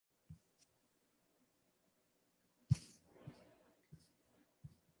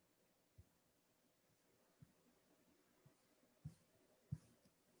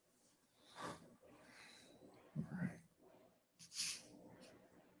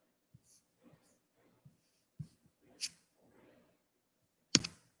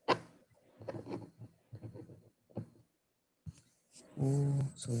Cool.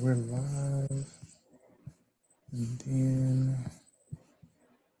 So we're live. And then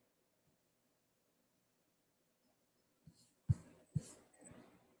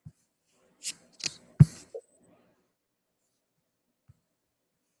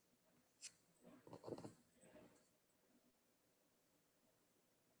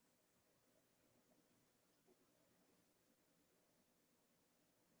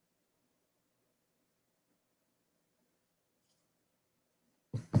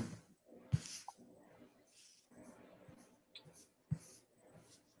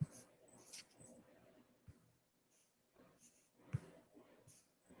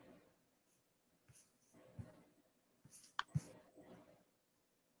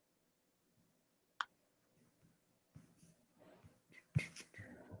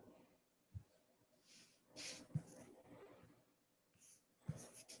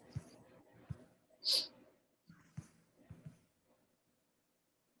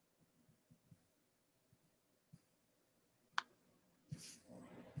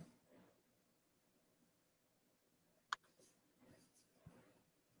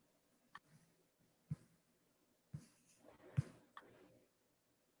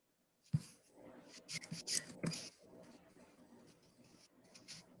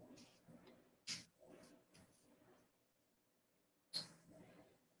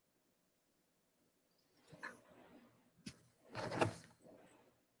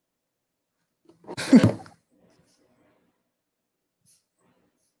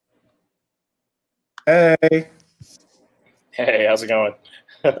hey. Hey, how's it going?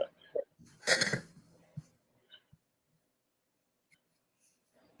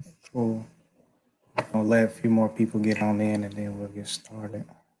 Cool. I'll let a few more people get on in and then we'll get started.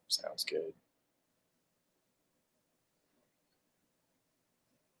 Sounds good.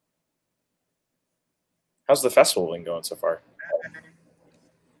 How's the festival been going so far?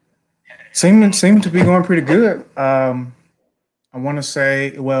 Seem to be going pretty good. I want to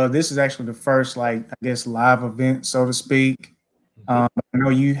say, well, this is actually the first, like, I guess, live event, so to speak. I know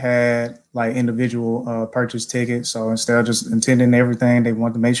you had like individual purchase tickets, so instead of just attending everything, they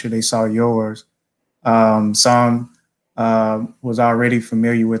wanted to make sure they saw yours. Some was already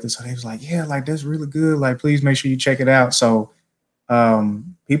familiar with it, so they was like, "Yeah, like that's really good. Like, please make sure you check it out." So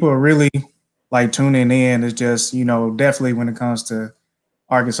people are really like tuning in. It's just definitely when it comes to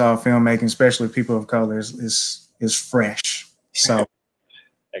Arkansas filmmaking, especially people of color, is fresh. So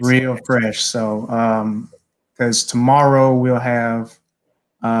real fresh. So because tomorrow we'll have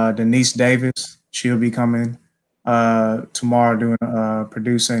Denise Davis. She'll be coming tomorrow doing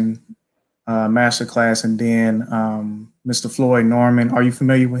producing masterclass, and then Mr. Floyd Norman. Are you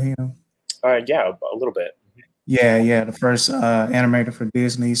familiar with him? Yeah, a little bit. Yeah, the first animator for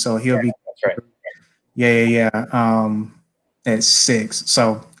Disney. So he'll be. That's right. Yeah. At 6.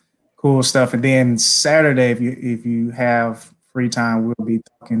 So cool stuff. And then Saturday, if you have free time, we'll be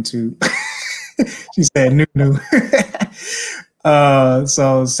talking to. She said new.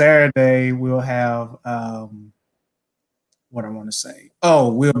 So Saturday we'll have what I want to say.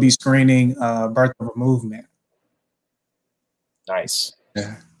 Oh, we'll be screening Birth of a Movement. Nice.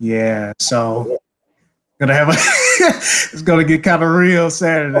 Yeah. So gonna have a it's gonna get kind of real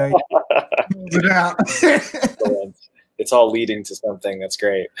Saturday. It out. It's all leading to something that's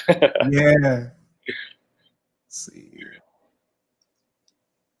great. Yeah. Let's see.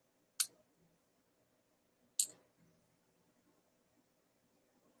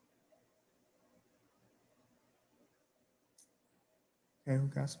 Okay, we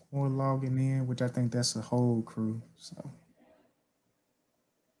got some more logging in, which I think that's the whole crew. So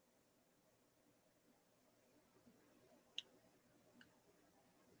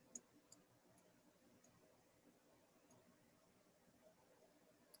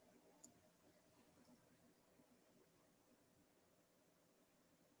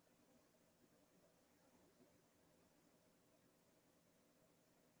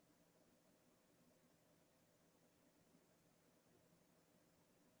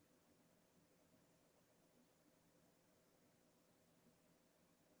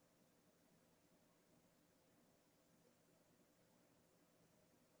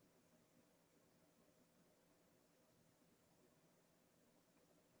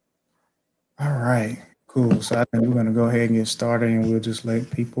all right, cool. So I think we're gonna go ahead and get started, and we'll just let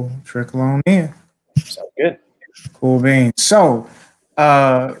people trickle on in. Sounds good. Cool beans. So,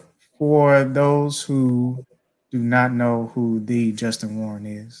 uh, for those who do not know who the Justin Warren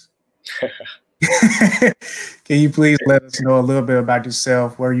is, can you please let us know a little bit about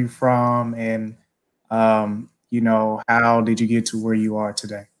yourself, where you from, and how did you get to where you are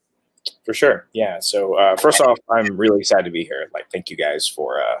today? For sure. Yeah. So first off, I'm really excited to be here. Like, thank you guys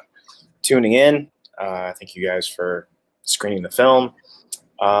for tuning in. Thank you guys for screening the film.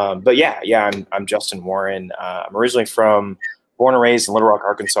 But I'm Justin Warren. I'm originally born and raised in Little Rock,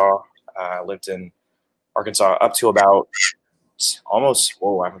 Arkansas. Lived in Arkansas up to about I've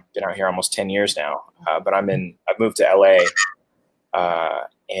been out here almost 10 years now. But I've moved to LA,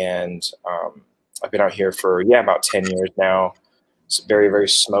 and I've been out here for about 10 years now. It's very, very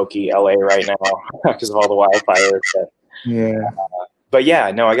smoky LA right now because of all the wildfires. But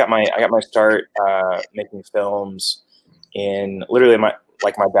yeah, no, I got my start making films in literally my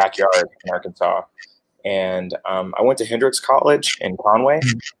backyard in Arkansas, and I went to Hendrix College in Conway.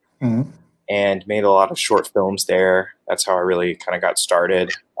 And made a lot of short films there. That's how I really kind of got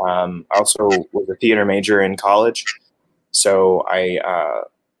started. I also was a theater major in college, so I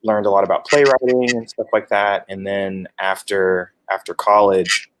learned a lot about playwriting and stuff like that. And then after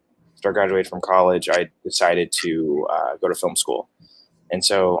college, after I graduated from college, I decided to go to film school. And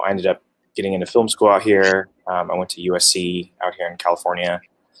so I ended up getting into film school out here. I went to USC out here in California,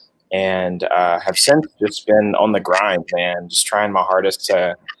 and have since just been on the grind, man, just trying my hardest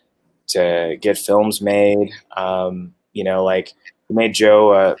to get films made. Like we made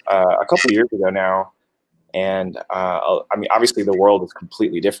Joe a couple of years ago now, and I mean, obviously the world is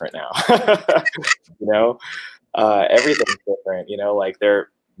completely different now. Everything's different.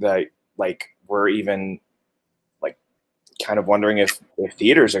 We're even like kind of wondering if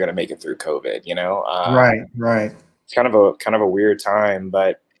theaters are going to make it through COVID. Right. It's kind of a weird time,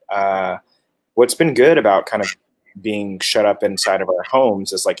 but what's been good about kind of being shut up inside of our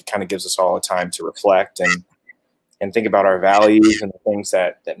homes is like it kind of gives us all a time to reflect and think about our values and the things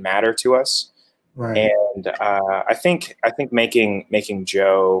that matter to us. Right. And I think making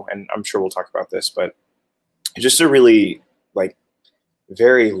Joe, and I'm sure we'll talk about this, but just a really like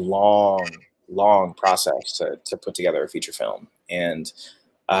very long process to put together a feature film, and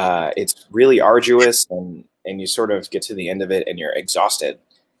it's really arduous, and you sort of get to the end of it and you're exhausted.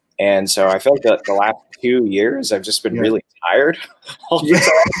 And so I feel like the last 2 years, I've just been really tired all the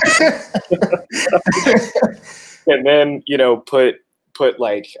time. And then, put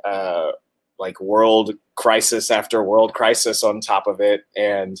like world crisis after world crisis on top of it.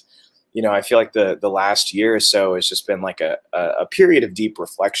 And, I feel like the last year or so has just been like a period of deep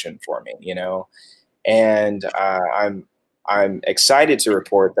reflection for me, and I'm excited to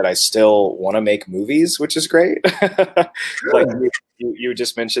report that I still want to make movies, which is great. Like you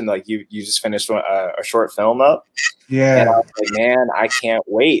just mentioned, like you just finished a short film up. Yeah. And I was like, man, I can't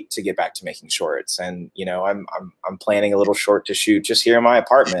wait to get back to making shorts. And I'm planning a little short to shoot just here in my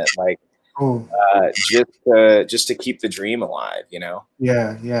apartment, like just to keep the dream alive,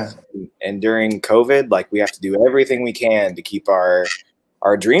 Yeah. And during COVID, like we have to do everything we can to keep our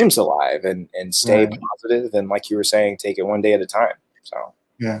dreams alive and stay positive, and like you were saying, take it one day at a time. So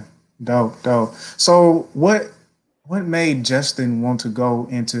yeah, dope. So what made Justin want to go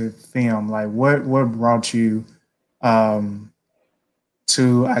into film? Like what brought you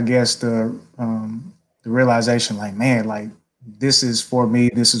to, I guess, the realization, like, man, like this is for me,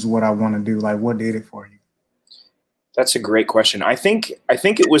 this is what I want to do? Like what did it for you? That's a great question. I think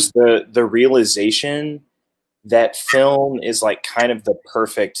it was the realization that film is like kind of the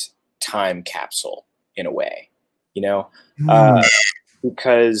perfect time capsule in a way,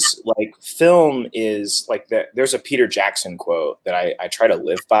 because like film is like there's a Peter Jackson quote that I try to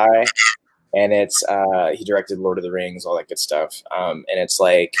live by, and it's he directed Lord of the Rings, all that good stuff, and it's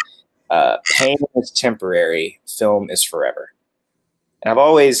like pain is temporary, film is forever. And I've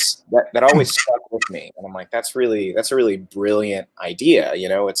always that always stuck with me, and I'm like, that's a really brilliant idea.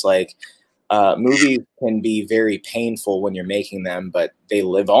 It's like movies can be very painful when you're making them, but they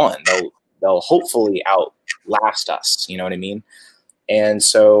live on. They'll hopefully outlast us. You know what I mean? And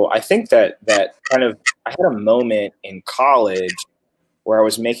so I think that kind of, I had a moment in college where I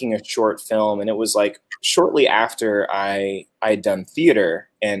was making a short film, and it was like shortly after I had done theater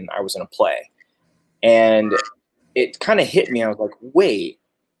and I was in a play, and it kind of hit me. I was like, wait,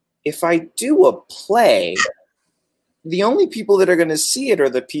 if I do a play, the only people that are going to see it are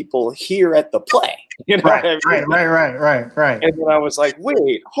the people here at the play. Right. And then I was like,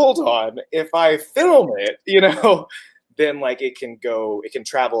 wait, hold on. If I film it, then like it can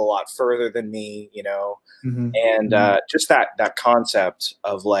travel a lot further than me, and just that concept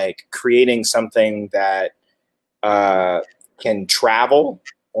of like creating something that can travel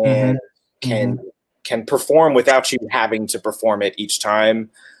and can perform without you having to perform it each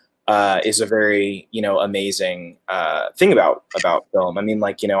time. Is a very, amazing thing about film. I mean,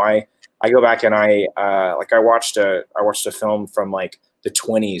 like, I go back and I watched a film from like the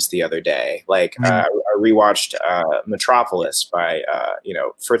 20s the other day. Like I rewatched Metropolis by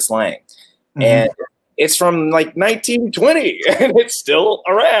Fritz Lang, and it's from like 1920, and it's still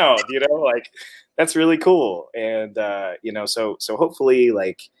around. Like that's really cool. And so hopefully,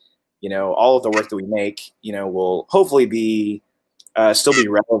 like all of the work that we make, will hopefully be still be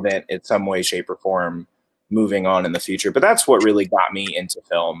relevant in some way, shape, or form moving on in the future. But that's what really got me into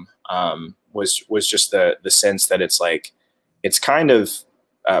film, was just the sense that it's like it's kind of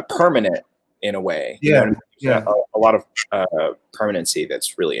permanent in a way. Yeah. A lot of permanency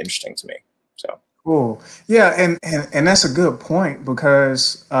that's really interesting to me. So cool. Yeah, and that's a good point,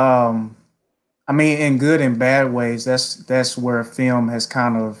 because I mean, in good and bad ways, that's where film has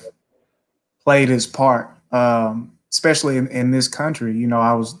kind of played its part, especially in this country.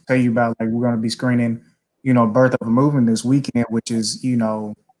 I was telling you about, like, we're going to be screening, Birth of a Movement this weekend, which is,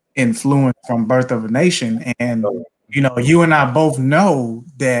 influenced from Birth of a Nation. And, you and I both know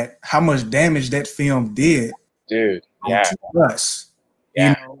that how much damage that film did, dude, to us.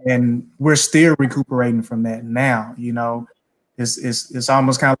 And we're still recuperating from that now. It's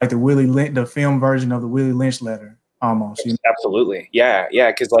almost kind of like the film version of the Willie Lynch letter, almost. Absolutely, yeah.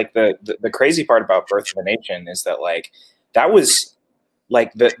 Because like the crazy part about Birth of a Nation is that, like, that was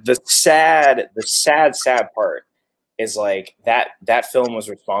like the sad part is, like, that film was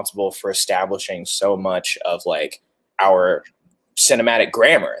responsible for establishing so much of, like, our cinematic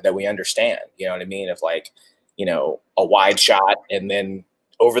grammar that we understand. You know what I mean? Of, like, a wide shot and then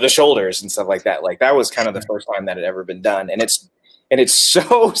over the shoulders and stuff like that. Like, that was kind of the first time that had ever been done. And it's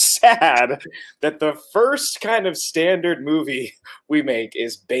so sad that the first kind of standard movie we make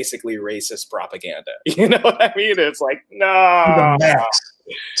is basically racist propaganda. You know what I mean? It's like, no.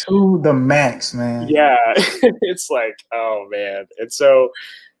 To the max, man. Yeah. It's like, oh man. And so,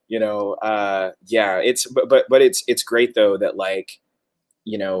 it's great though that, like,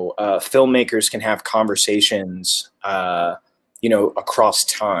 filmmakers can have conversations, across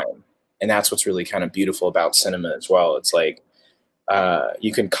time. And that's what's really kind of beautiful about cinema as well. It's like,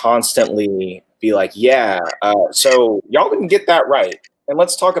 you can constantly be like, so y'all didn't get that right, and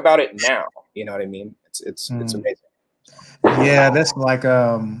let's talk about it now. You know what I mean? It's amazing. Yeah, that's like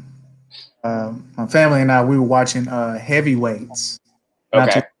my family and I, we were watching Heavyweights.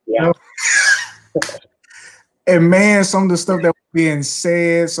 Okay. Yeah. And man, some of the stuff that was being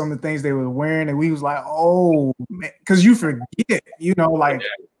said, some of the things they were wearing, and we was like, oh man, because you forget, I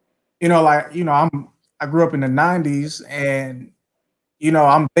grew up in the 90s, and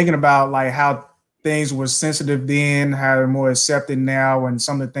I'm thinking about, like, how things were sensitive then, how they're more accepted now, and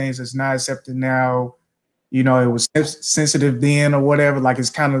some of the things that's not accepted now, it was sensitive then or whatever. Like, it's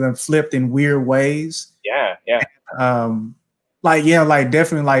kind of flipped in weird ways. Yeah.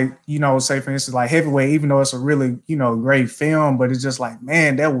 Definitely, like, say for instance, like Heavyweight, even though it's a really, great film, but it's just like,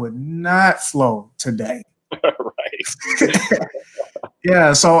 man, that would not flow today. Right.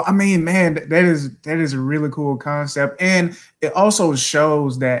 Yeah. So, I mean, man, that is a really cool concept. And it also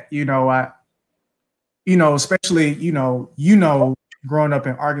shows that, especially, growing up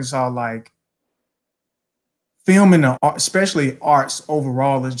in Arkansas, like, film and especially arts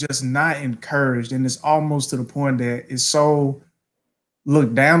overall is just not encouraged. And it's almost to the point that it's so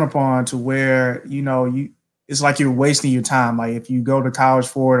looked down upon to where, it's like you're wasting your time. Like, if you go to college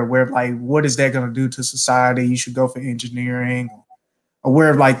for it, or where, like, what is that going to do to society? You should go for engineering or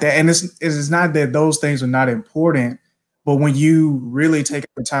where, like that. And it's not that those things are not important, but when you really take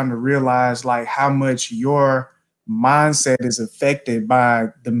the time to realize, like, how much your mindset is affected by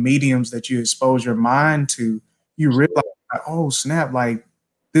the mediums that you expose your mind to, you realize, like, oh snap, like,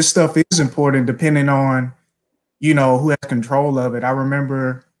 this stuff is important depending on, who has control of it. I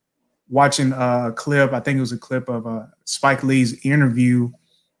remember watching a clip, I think it was a clip of Spike Lee's interview,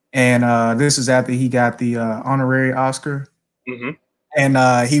 and this is after he got the honorary Oscar. Mm-hmm.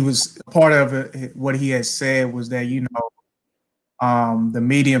 And he was part of it. What he had said was that, the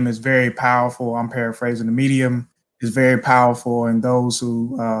medium is very powerful. I'm paraphrasing. The medium is very powerful, and those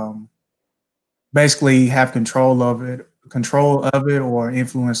who basically have control of it or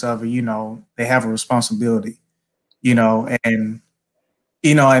influence of it, they have a responsibility, and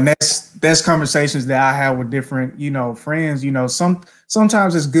that's conversations that I have with different, friends.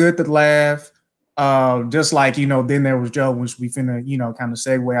 Sometimes it's good to laugh. Just like, then there was Joe, which we finna, kind of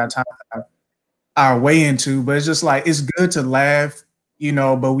segue our way into, but it's just like, it's good to laugh,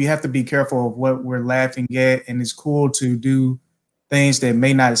 but we have to be careful of what we're laughing at. And it's cool to do things that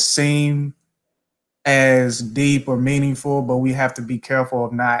may not seem as deep or meaningful, but we have to be careful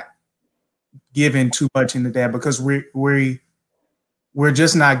of not giving too much into that, because we're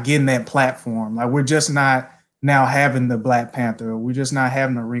just not getting that platform. Like, we're just not now having the Black Panther. We're just not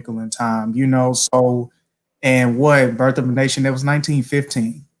having A Wrinkle in Time, you know. So, and what Birth of a Nation? That was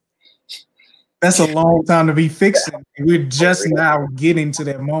 1915. That's a long time to be fixing. We're just now getting to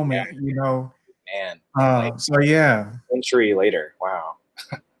that moment, you know. Man, so yeah, a century later. Wow.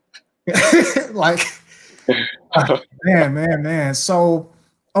 like, man. So,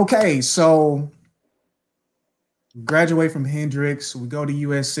 okay, so graduate from Hendrix, we go to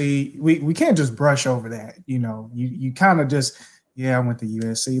USC. We can't just brush over that, you know. You kind of just, yeah, I went to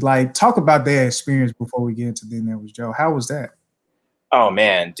USC. Like, talk about that experience before we get into Then There Was Joe. How was that? Oh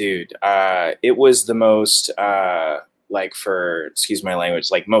man, dude. It was the most like, for excuse my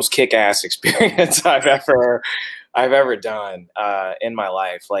language, like most kick-ass experience I've ever done in my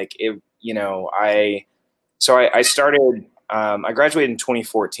life. Like, it, you know, I started I graduated in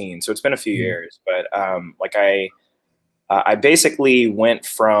 2014, so it's been a few years, but like I basically went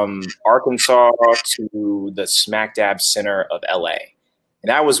from Arkansas to the smack dab center of LA. And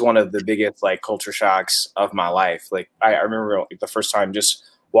that was one of the biggest like culture shocks of my life. Like I remember like, the first time just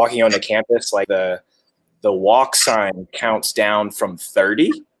walking onto campus, like the walk sign counts down from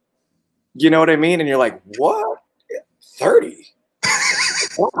 30. You know what I mean? And you're like, what? 30?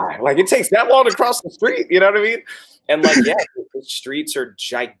 Why? Like, it takes that long to cross the street. You know what I mean? And like, yeah, the streets are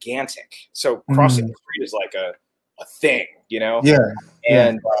gigantic. So crossing the street is like a thing, you know? Yeah.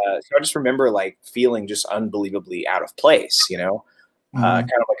 And so I just remember like feeling just unbelievably out of place, you know? Kind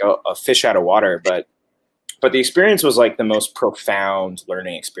of like a fish out of water, but the experience was like the most profound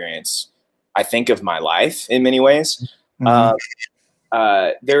learning experience I think of my life in many ways. There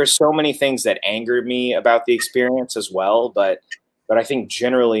are so many things that angered me about the experience as well, but I think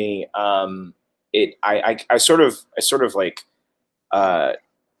generally I sort of like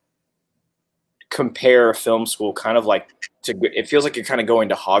compare film school kind of like to, it feels like you're kind of going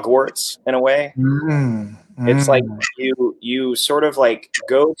to Hogwarts in a way. It's like you sort of like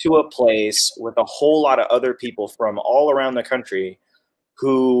go to a place with a whole lot of other people from all around the country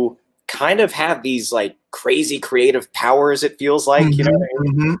who kind of have these like crazy creative powers, it feels like, you know what I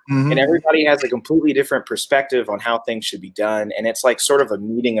mean? And everybody has a completely different perspective on how things should be done. And it's like sort of a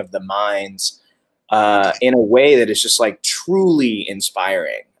meeting of the minds in a way that is just like truly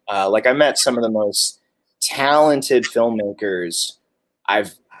inspiring. Like I met some of the most talented filmmakers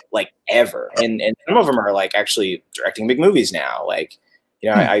I've like ever, and some of them are like actually directing big movies now. Like, you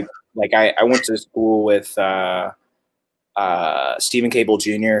know, I went to school with Stephen Cable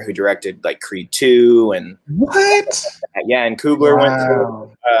Jr., who directed like Creed 2 and what? Yeah, and Coogler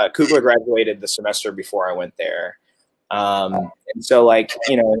Coogler graduated the semester before I went there. And so like,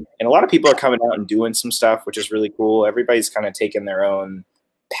 you know, and a lot of people are coming out and doing some stuff, which is really cool. Everybody's kind of taking their own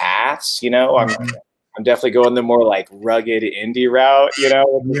paths, you know. I'm definitely going the more like rugged indie route, you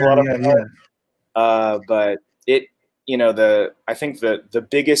know. But it, you know, I think the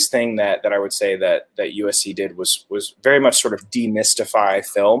biggest thing that I would say that USC did was very much sort of demystify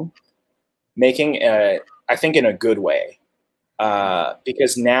film making, I think in a good way,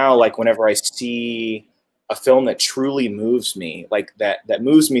 because now like whenever I see a film that truly moves me, like that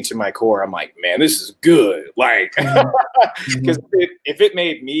moves me to my core, I'm like, man, this is good. Like, because if it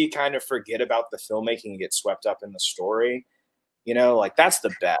made me kind of forget about the filmmaking and get swept up in the story, you know, like that's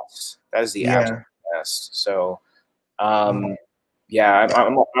the best. That is the absolute best. So, yeah,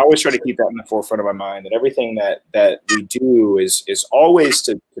 I always try to keep that in the forefront of my mind, that everything that we do is always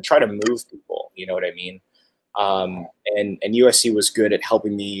to try to move people. You know what I mean? And USC was good at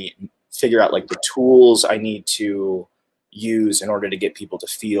helping me figure out like the tools I need to use in order to get people to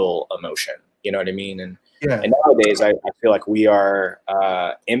feel emotion. You know what I mean? And nowadays I feel like we are,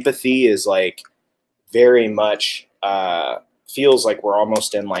 empathy is like very much, feels like we're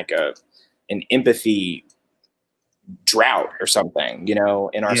almost in like an empathy drought or something, you know,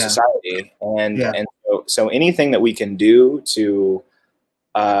 in our society. And so anything that we can do to,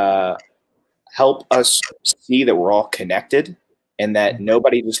 help us see that we're all connected and that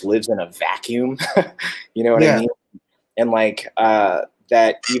nobody just lives in a vacuum, you know what I mean? And like,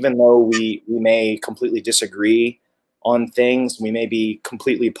 that even though we may completely disagree on things, we may be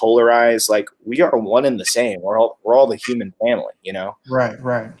completely polarized, like we are one and the same. We're all the human family, you know? Right.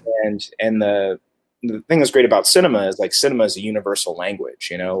 And the thing that's great about cinema is like cinema is a universal language,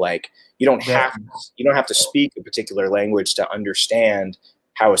 you know, like you don't have to speak a particular language to understand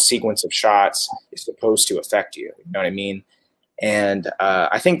how a sequence of shots is supposed to affect you. You know what I mean? And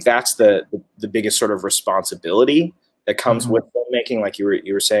I think that's the biggest sort of responsibility that comes with filmmaking. Like you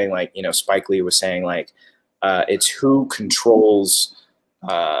were saying, like, you know, Spike Lee was saying, like, it's who controls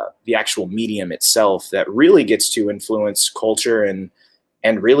the actual medium itself that really gets to influence culture and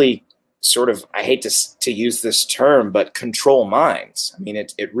really sort of, I hate to use this term, but control minds. I mean,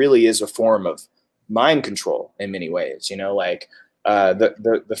 it really is a form of mind control in many ways. You know, like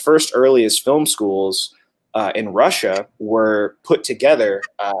the first earliest film schools in Russia were put together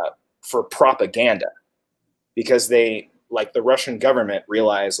for propaganda, because they, like, the Russian government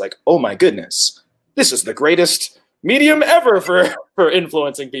realized, like, oh my goodness, this is the greatest medium ever for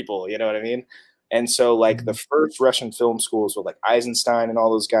influencing people. You know what I mean? And so, like, the first Russian film schools with, like, Eisenstein and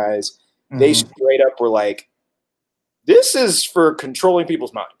all those guys, they straight up were like, this is for controlling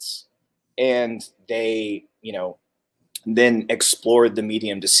people's minds. And they, you know, then explored the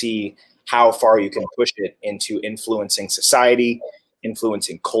medium to see how far you can push it into influencing society,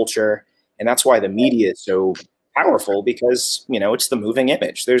 influencing culture. And that's why the media is so powerful, because, you know, it's the moving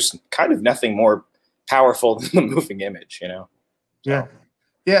image. There's kind of nothing more powerful than the moving image, you know? Yeah.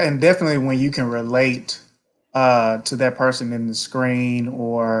 Yeah. And definitely when you can relate to that person in the screen,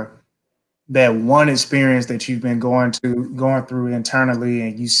 or that one experience that you've been going through internally,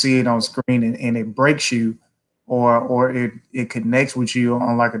 and you see it on screen, and it breaks you, or it connects with you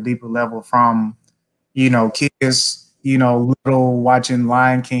on like a deeper level, from, you know, kids, you know, little, watching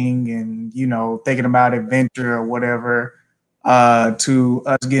Lion King and, you know, thinking about adventure or whatever, to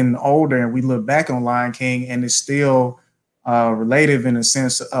us getting older and we look back on Lion King and it's still relative in a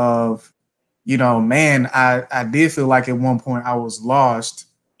sense of, you know, man, I did feel like at one point I was lost.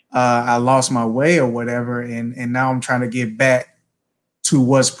 I lost my way or whatever. And now I'm trying to get back to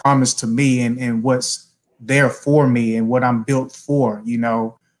what's promised to me, and what's there for me, and what I'm built for, you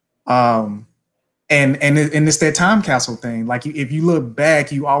know? And it's that time capsule thing. Like, if you look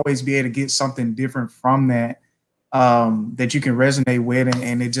back, you always be able to get something different from that, that you can resonate with,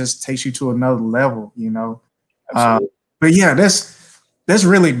 and it just takes you to another level, you know? But yeah, that's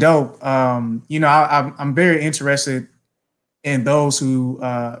really dope. You know, I'm very interested in those who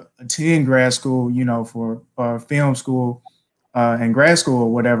attend grad school, you know, for film school and grad school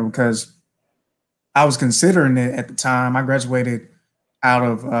or whatever, because I was considering it at the time. I graduated out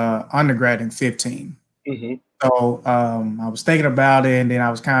of undergrad in 15. So I was thinking about it, and then I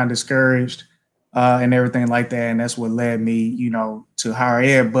was kind of discouraged and everything like that. And that's what led me, you know, to higher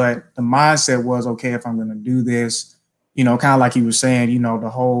ed. But the mindset was, okay, if I'm going to do this, you know, kind of like you were saying, you know, the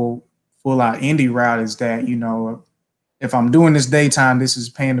whole full out indie route is that, you know, if I'm doing this daytime, this is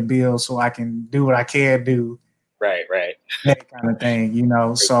paying the bills so I can do what I can do. Right. That kind of thing, you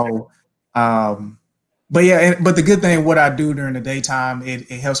know? So, but yeah, but the good thing, what I do during the daytime, it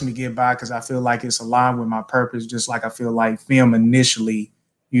helps me get by, because I feel like it's aligned with my purpose, just like I feel like film initially,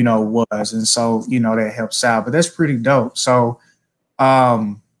 you know, was. And so, you know, that helps out. But that's pretty dope. So,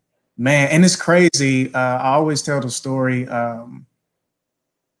 man, and it's crazy. I always tell the story.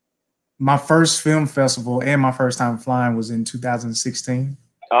 My first film festival and my first time flying was in 2016.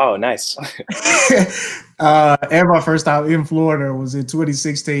 Oh, nice. And my first time in Florida was in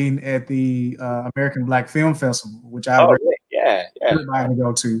 2016 at the American Black Film Festival, which I everybody to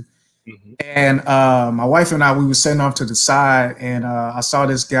go to. And my wife and I, we were sitting off to the side, and I saw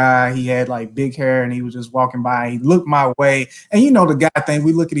this guy. He had like big hair, and he was just walking by. He looked my way, and you know the guy thing.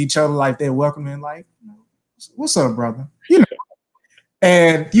 We look at each other like they're welcoming, like, "What's up, brother?" You know.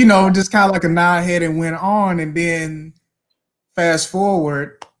 And, you know, just kind of like a nod head and went on. And then fast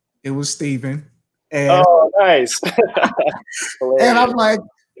forward, it was Steven. And, oh, nice. And I'm like,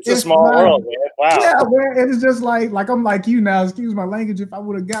 it's a small world, man. Wow. Yeah, man. And it's just like I'm like you now, excuse my language. If I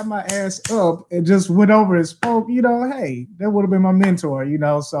would have got my ass up and just went over and spoke, you know, hey, that would have been my mentor, you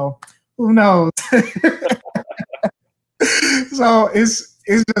know, so who knows? So it's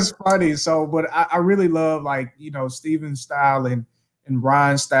just funny. So, but I really love, like, you know, Steven's style and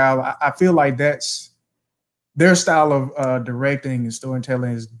Ryan's style. I feel like that's their style of directing and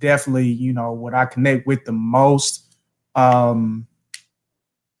storytelling is definitely, you know, what I connect with the most.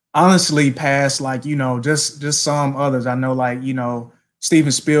 Honestly, past, like, you know, just some others. I know, like, you know,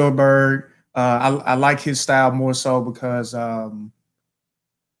 Steven Spielberg. I like his style more so because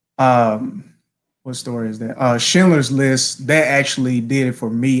what story is that? Schindler's List, that actually did it for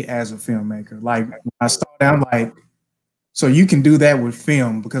me as a filmmaker. Like, when I started, I'm like, so you can do that with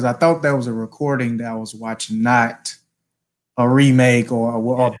film, because I thought that was a recording that I was watching, not a remake or a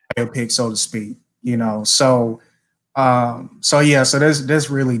biopic, so to speak, you know? So, yeah, so that's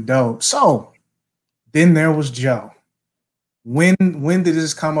really dope. So then there was Joe. When did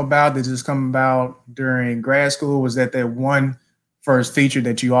this come about? Did this come about during grad school? Was that one first feature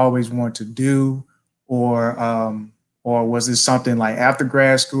that you always want to do? Or was this something like after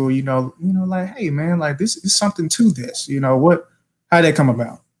grad school, you know, like, hey man, like this is something to this, you know, how did that come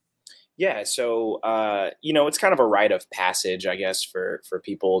about? Yeah. So, you know, it's kind of a rite of passage, I guess, for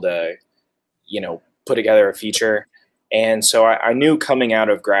people to you know, put together a feature. And so I knew coming out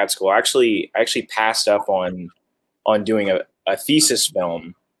of grad school, I actually passed up on doing a thesis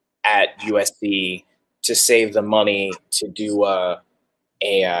film at USC to save the money to do an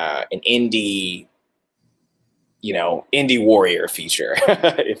indie, you know, indie warrior feature,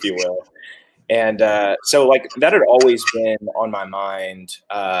 if you will. And so like that had always been on my mind.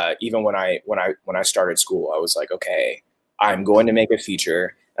 Even when I started school, I was like, okay, I'm going to make a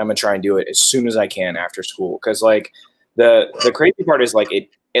feature. I'm gonna try and do it as soon as I can after school. Cause like the crazy part is like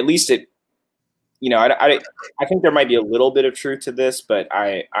at least you know, I think there might be a little bit of truth to this, but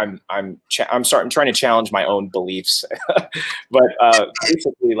I'm trying to challenge my own beliefs. But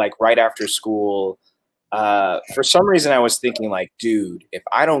basically like right after school, for some reason I was thinking like, dude, if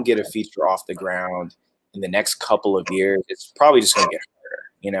I don't get a feature off the ground in the next couple of years, it's probably just gonna get harder,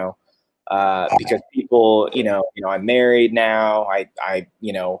 you know, because people, you know, I'm married now. I,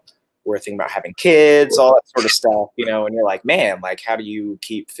 you know, we're thinking about having kids, all that sort of stuff, you know, and you're like, man, like, how do you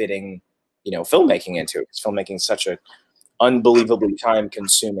keep fitting, you know, filmmaking into it? Because filmmaking is such an unbelievably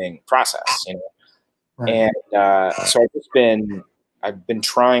time-consuming process, you know. Right. And so I've been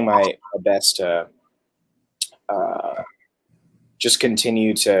trying my best to just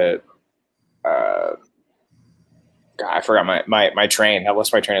continue to God, I forgot my train. I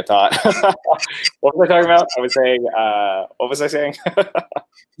lost my train of thought. What was I talking about? I was saying what was I saying?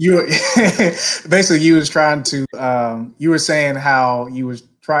 You basically you was trying to you were saying how you was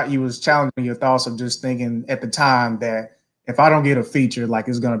challenging your thoughts of just thinking at the time that if I don't get a feature, like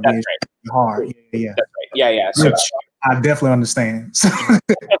it's gonna be hard. Yeah. That's right. Yeah. So I definitely understand.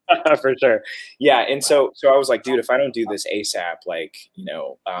 For sure. Yeah. And so I was like, dude, if I don't do this ASAP, like, you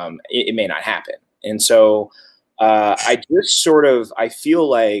know, it may not happen. And so I just sort of, I feel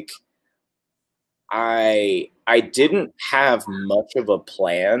like I didn't have much of a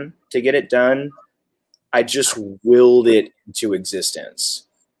plan to get it done. I just willed it into existence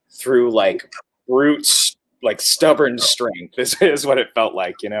through like brute, like stubborn strength is what it felt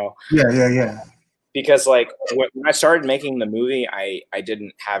like, you know? Yeah. Because like when I started making the movie, I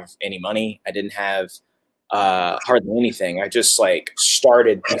didn't have any money. I didn't have hardly anything. I just like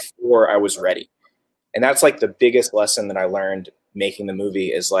started before I was ready. And that's like the biggest lesson that I learned making the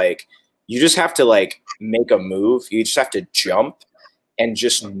movie is like, you just have to like make a move. You just have to jump and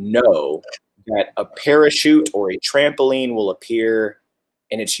just know that a parachute or a trampoline will appear,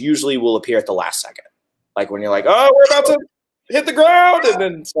 and it's usually will appear at the last second. Like when you're like, oh, we're about to hit the ground, and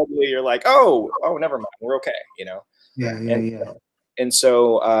then suddenly you're like, oh, never mind, we're okay, you know? Yeah. And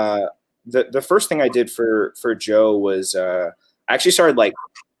so the first thing I did for Joe was I actually started like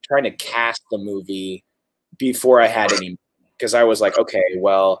trying to cast the movie before I had any, because I was like, okay,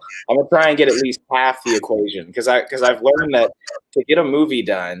 well, I'm gonna try and get at least half the equation, because I've learned that to get a movie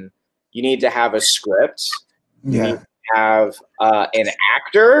done, you need to have a script, you need to have an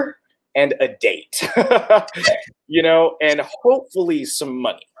actor and a date, you know, and hopefully some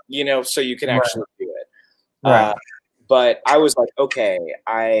money, you know, so you can actually do it. Right. But I was like, okay,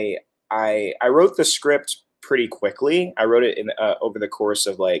 I wrote the script pretty quickly. I wrote it in over the course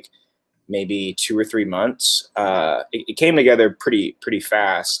of like maybe 2 or 3 months. It came together pretty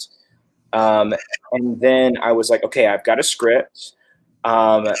fast. And then I was like, okay, I've got a script.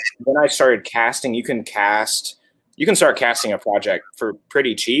 Then I started casting. You can start casting a project for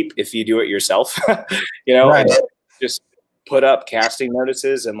pretty cheap if you do it yourself, you know, right. Just put up casting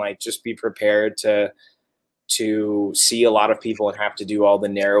notices and like, just be prepared to see a lot of people and have to do all the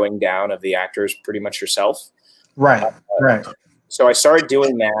narrowing down of the actors pretty much yourself. Right. Right. So I started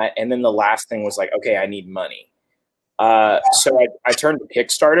doing that. And then the last thing was like, okay, I need money. So I turned to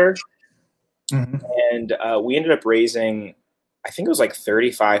Kickstarter, and we ended up raising, I think it was like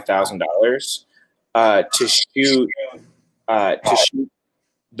 $35,000 to shoot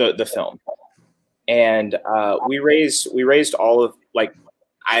the film. And we raised all of like,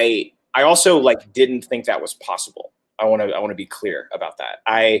 I also like didn't think that was possible. I want to be clear about that.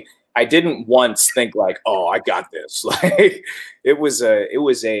 I didn't once think like, oh, I got this. Like it was a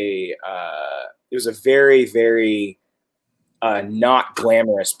very, very not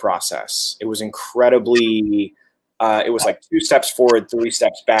glamorous process. It was incredibly, it was like 2 steps forward, 3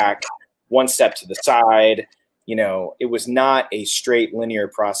 steps back, 1 step to the side. You know, it was not a straight linear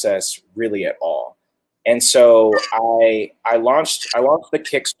process really at all. And so I launched the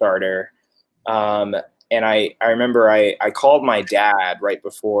Kickstarter. And I remember I called my dad right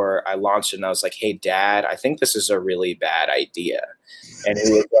before I launched it, and I was like, hey, Dad, I think this is a really bad idea. And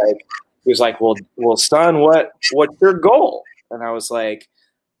he was like, well, son, what's your goal? And I was like,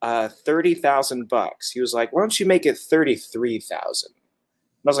 $30,000. He was like, why don't you make it 33,000? And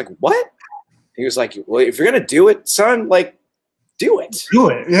I was like, what? He was like, well, if you're going to do it, son, like, do it. Do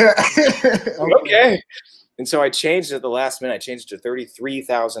it. Yeah. Okay. And so I changed it at the last minute. I changed it to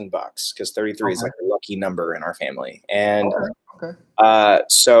 $33,000 because 33 is like a lucky number in our family. And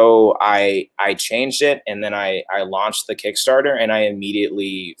so I changed it, and then I launched the Kickstarter, and I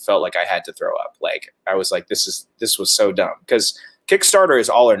immediately felt like I had to throw up. Like, I was like, this was so dumb, because Kickstarter is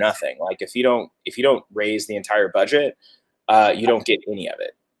all or nothing. Like, if you don't raise the entire budget, you don't get any of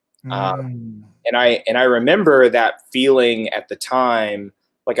it. And I remember that feeling at the time,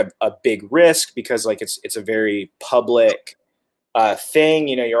 like a big risk, because like it's a very public thing.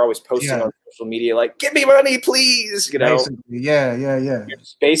 You know, you're always posting on social media like, give me money, please. You know, yeah. You're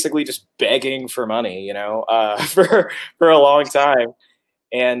basically just begging for money, you know, for a long time.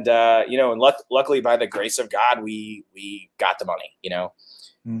 And you know, and luckily by the grace of God, we got the money, you know.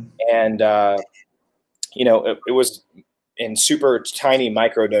 And you know, it was in super tiny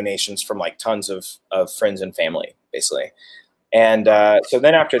micro donations from like tons of friends and family, basically. And so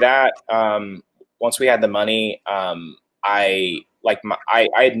then after that, once we had the money, I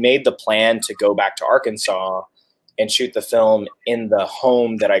had made the plan to go back to Arkansas and shoot the film in the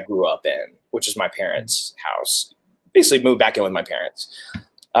home that I grew up in, which is my parents' house. Basically moved back in with my parents.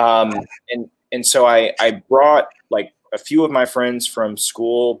 And so I brought like a few of my friends from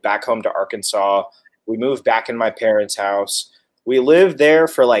school back home to Arkansas. We moved back in my parents' house. We lived there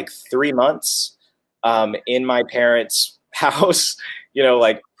for like 3 months in my parents' house, you know,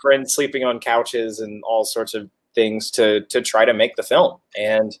 like friends sleeping on couches and all sorts of things to try to make the film.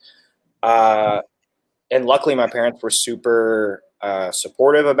 And luckily my parents were super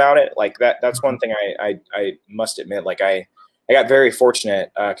supportive about it. Like that's one thing I must admit, like I got very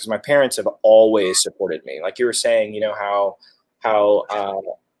fortunate because my parents have always supported me. Like you were saying, you know, how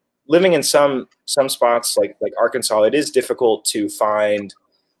living in some spots like Arkansas, it is difficult to find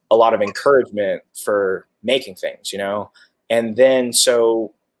a lot of encouragement for making things, you know? And then,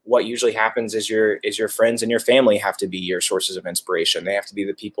 so what usually happens is your friends and your family have to be your sources of inspiration. They have to be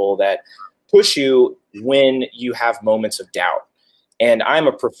the people that push you when you have moments of doubt. And I'm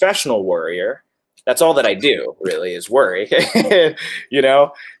a professional worrier. That's all that I do, really, is worry, you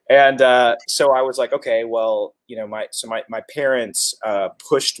know? And so I was like, okay, well, you know, my parents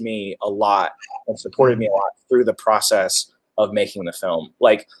pushed me a lot and supported me a lot through the process of making the film,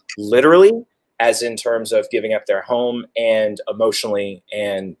 like literally, as in terms of giving up their home, and emotionally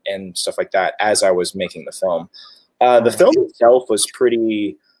and stuff like that as I was making the film. The film itself was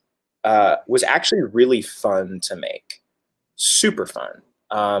was actually really fun to make, super fun.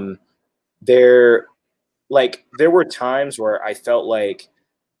 There were times where I felt like,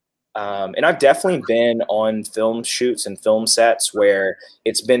 and I've definitely been on film shoots and film sets where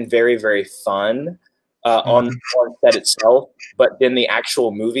it's been very, very fun on set itself, but then the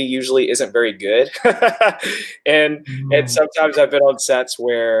actual movie usually isn't very good. and sometimes I've been on sets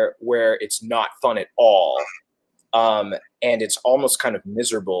where it's not fun at all. And it's almost kind of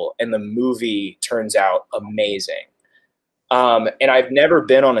miserable, and the movie turns out amazing. And I've never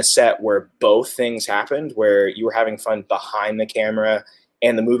been on a set where both things happened, where you were having fun behind the camera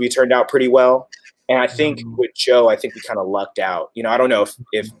and the movie turned out pretty well. And I think with Joe, I think we kind of lucked out. You know, I don't know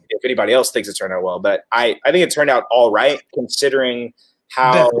if anybody else thinks it turned out well, but I think it turned out all right, considering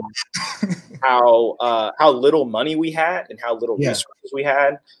how little money we had and how little resources we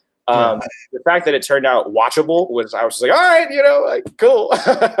had. The fact that it turned out watchable was, I was just like, all right, you know, like cool.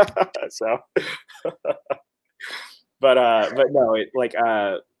 So, but no,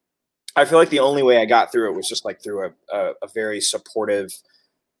 I feel like the only way I got through it was just like through a very supportive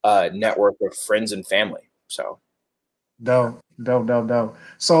network of friends and family. So dope.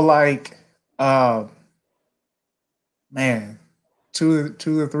 So like, man, 2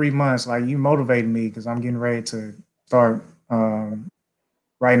 to 3 months, like you motivated me because I'm getting ready to start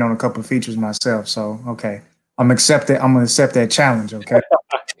writing on a couple of features myself. So okay, I'm gonna accept that challenge. Okay,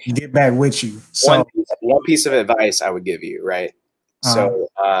 get back with you. So one piece of advice I would give you, right? So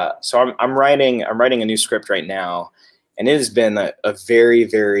I'm writing a new script right now, and it has been a very,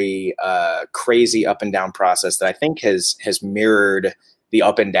 very crazy up and down process that I think has mirrored the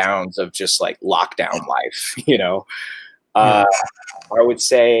up and downs of just like lockdown life, you know. I would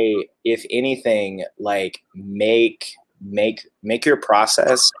say, if anything, like make your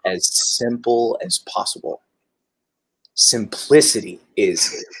process as simple as possible. Simplicity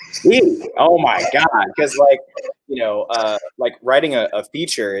is key. Oh my God. Because like, you know, like writing a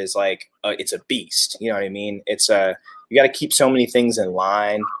feature is like, it's a beast. You know what I mean? It's you got to keep so many things in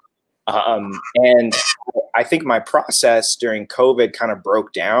line. And I think my process during COVID kind of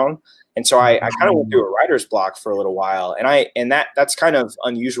broke down. And so I kind of went through a writer's block for a little while, and that's kind of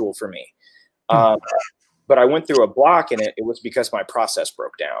unusual for me. But I went through a block, and it was because my process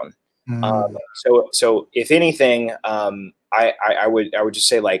broke down. So if anything, I would just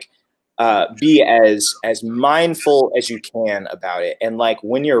say, like, be as mindful as you can about it. And like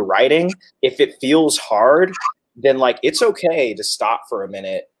when you're writing, if it feels hard, then like it's okay to stop for a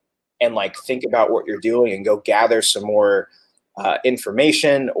minute and like think about what you're doing and go gather some more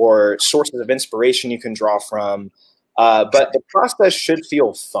information or sources of inspiration you can draw from. But the process should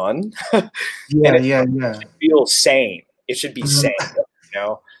feel fun. Should feel sane. It should be sane, you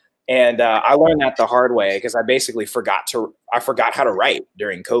know? And I learned that the hard way because I basically forgot how to write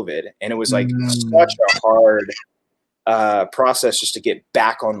during COVID. And it was like such a hard process just to get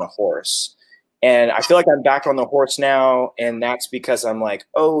back on the horse. And I feel like I'm back on the horse now. And that's because I'm like,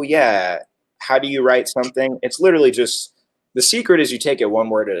 oh yeah, how do you write something? It's literally just, the secret is you take it one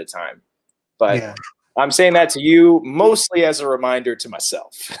word at a time. But I'm saying that to you mostly as a reminder to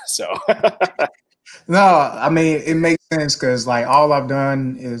myself. So no, I mean, it makes sense because like all I've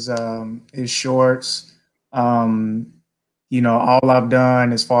done is shorts. You know, all I've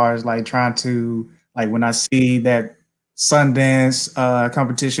done as far as like trying to, like when I see that Sundance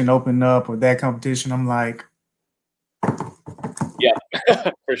competition open up or that competition, I'm like, yeah,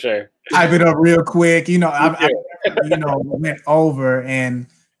 for sure. Type it up real quick. You know, I went over and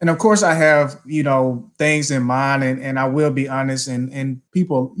of course I have, you know, things in mind and I will be honest and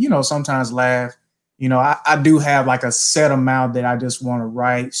people, you know, sometimes laugh. You know, I do have like a set amount that I just want to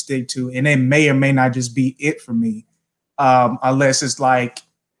write, stick to, and it may or may not just be it for me, unless it's like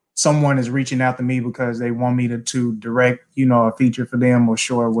someone is reaching out to me because they want me to direct, you know, a feature for them or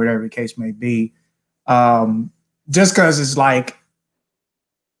short, whatever the case may be. Just because it's like,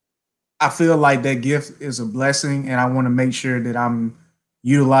 I feel like that gift is a blessing and I want to make sure that I'm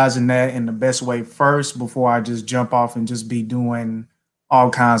utilizing that in the best way first before I just jump off and just be doing all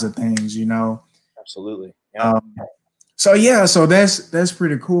kinds of things, you know? Absolutely. Yeah. So that's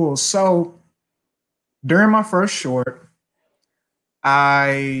pretty cool. So during my first short,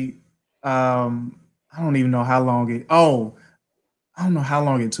 I don't even know how long I don't know how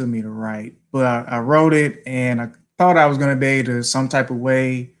long it took me to write, but I wrote it and I thought I was gonna be able to some type of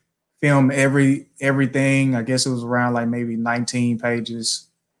way film everything. I guess it was around like maybe 19 pages,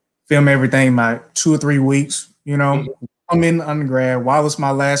 film everything by 2 or 3 weeks, you know. I'm in undergrad while it's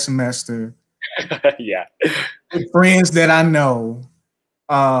my last semester. Yeah. With friends that I know,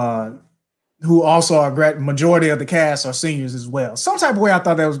 who also are majority of the cast are seniors as well. Some type of way I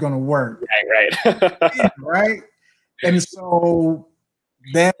thought that was going to work. Right. Right. And so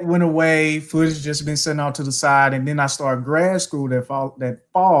that went away. Footage just been sitting out to the side. And then I started grad school that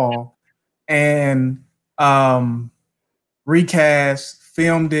fall and recast,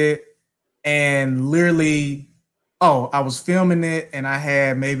 filmed it, and literally, I was filming it and I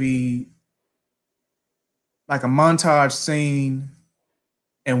had maybe like a montage scene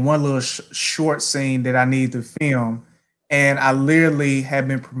and one little short scene that I need to film. And I literally have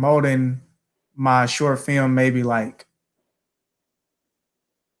been promoting my short film maybe like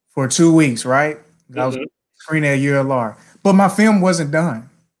for 2 weeks, right? I was screening at ULR, but my film wasn't done,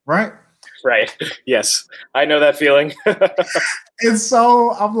 right? Right. Yes. I know that feeling. And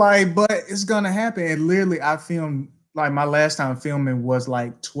so I'm like, but it's going to happen. And literally I filmed, like my last time filming was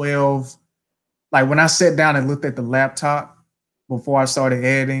like 12. Like when I sat down and looked at the laptop before I started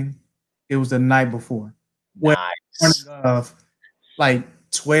editing, it was the night before. Nice. Of like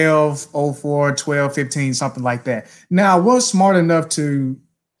 12:04, 12:15, something like that. Now I was smart enough to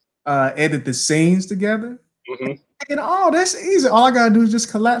edit the scenes together. And that's easy. All I gotta do is just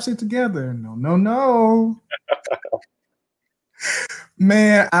collapse it together. No.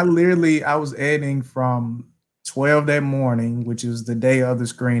 Man, I was editing from 12 that morning, which is the day of the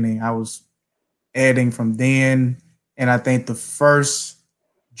screening. I was editing from then, and I think the first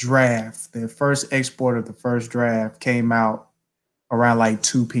export of the first draft came out around like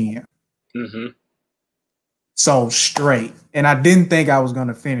 2 p.m. So straight. And I didn't think I was going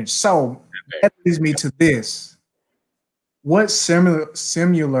to finish. So that leads me to this. What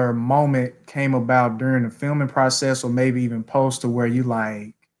similar moment came about during the filming process or maybe even post to where you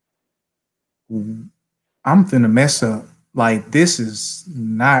like, I'm finna mess up. Like, this is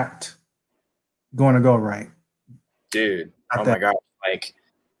not going to go right. Dude, oh my God. Like,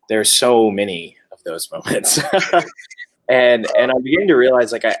 there's so many of those moments. And I'm beginning to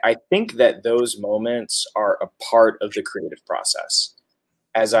realize, like, I think that those moments are a part of the creative process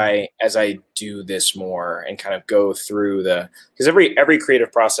as I do this more and kind of go through because every creative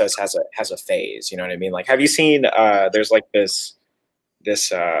process has a phase, you know what I mean? Like, have you seen there's like this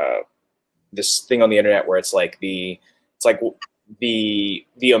thing on the internet where it's like the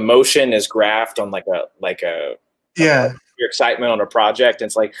emotion is graphed on like a yeah, your excitement on a project, and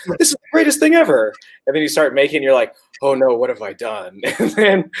it's like, this is the greatest thing ever, and then you start making, you're like, oh no, what have I done? And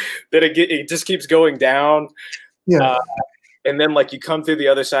then it just keeps going down. yeah, And then like you come through the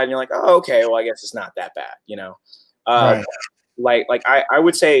other side and you're like, oh, okay, well, I guess it's not that bad, you know? right. Like I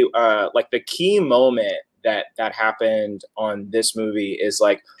would say like the key moment that happened on this movie is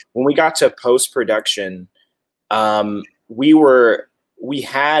like when we got to post-production, we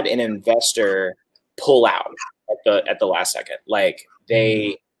had an investor pull out at the last second. Like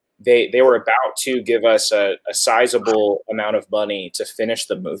they were about to give us a sizable amount of money to finish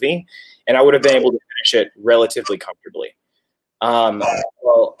the movie, and I would have been able to finish it relatively comfortably.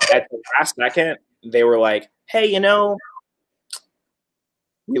 Well, at the last second, they were like, hey, you know,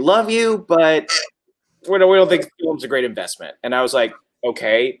 we love you, but we don't think film's a great investment. And I was like,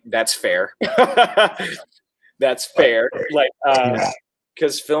 okay, that's fair. That's fair. Like,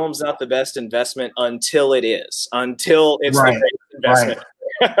 because film's not the best investment until it is, until it's the greatest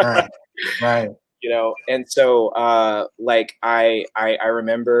investment. Right. You know, and so like I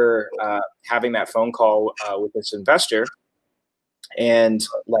remember having that phone call with this investor, and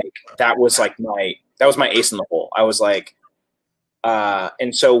like that was my ace in the hole. I was like,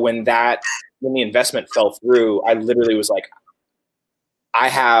 and so when the investment fell through, I literally was like, I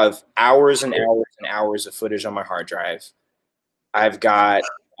have hours and hours and hours of footage on my hard drive. I've got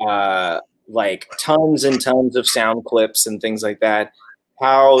like tons and tons of sound clips and things like that.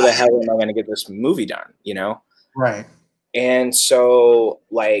 How the hell am I going to get this movie done? You know? Right. And so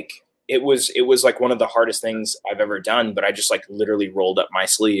like, it was like one of the hardest things I've ever done, but I just like literally rolled up my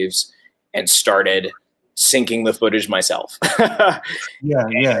sleeves and started syncing the footage myself.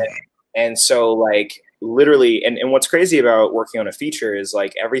 Yeah. And so like literally, and what's crazy about working on a feature is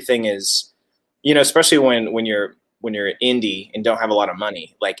like everything is, you know, especially when you're indie and don't have a lot of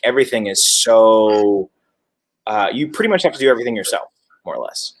money, like everything is so, you pretty much have to do everything yourself, more or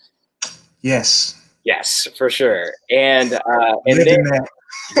less. Yes, for sure. And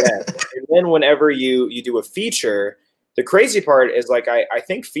then whenever you do a feature, the crazy part is like, I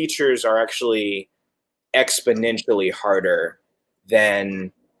think features are actually exponentially harder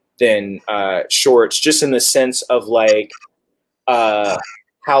than shorts, just in the sense of like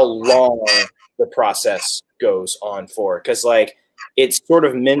how long the process goes on for, because like it's sort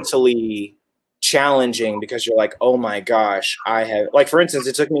of mentally challenging because you're like, oh my gosh, I have, like, for instance,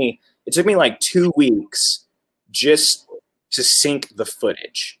 it took me like 2 weeks just to sync the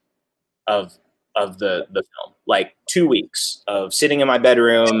footage of the film. Like 2 weeks of sitting in my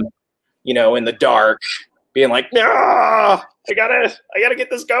bedroom, you know, in the dark, being like, no, I gotta get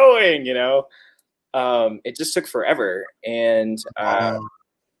this going, you know. It just took forever. And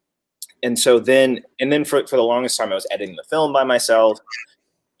so then for the longest time I was editing the film by myself.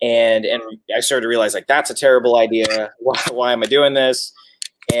 And I started to realize like, that's a terrible idea. Why am I doing this?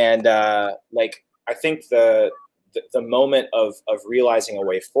 And like, I think the moment of realizing a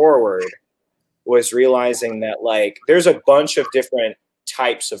way forward was realizing that like, there's a bunch of different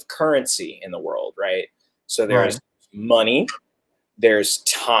types of currency in the world, right? So there's money, there's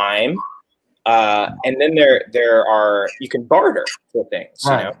time, and then there are, you can barter for things,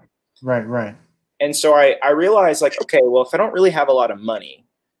 you know? Right. And so I realized like, okay, well, if I don't really have a lot of money,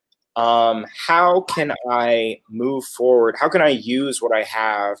 how can I move forward? How can I use what I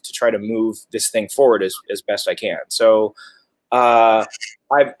have to try to move this thing forward as best I can? So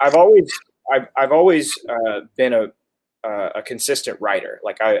I've always been a consistent writer.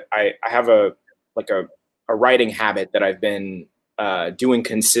 Like I have a writing habit that I've been doing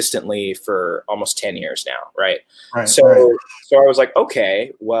consistently for almost 10 years now, right? So I was like,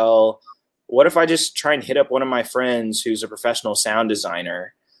 okay, well, what if I just try and hit up one of my friends who's a professional sound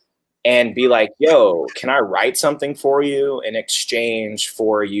designer and be like, yo, can I write something for you in exchange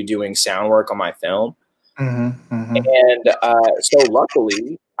for you doing sound work on my film? And so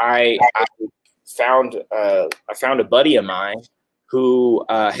luckily I found a buddy of mine who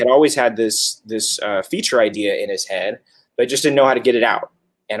had always had this feature idea in his head, but just didn't know how to get it out.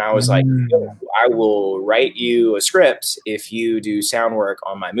 And I was like, I will write you a script if you do sound work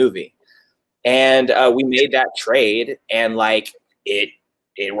on my movie. And we made that trade, and like it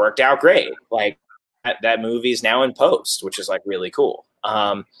worked out great. Like that movie is now in post, which is like really cool.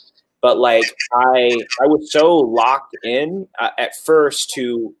 But like I was so locked in at first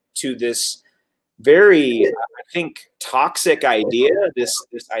to this very, I think, toxic idea, this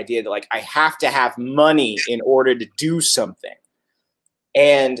idea that like I have to have money in order to do something.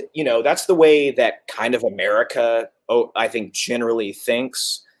 And, you know, that's the way that kind of America, I think, generally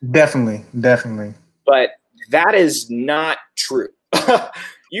thinks. Definitely. But that is not true.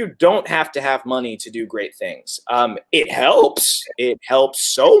 You don't have to have money to do great things. It helps. It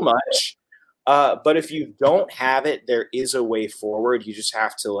helps so much. But if you don't have it, there is a way forward. You just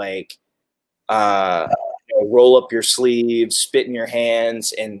have to like roll up your sleeves, spit in your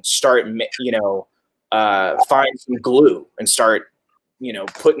hands, and start, find some glue and start,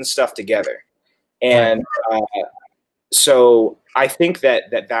 putting stuff together. And so I think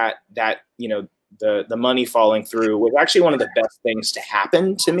that the money falling through was actually one of the best things to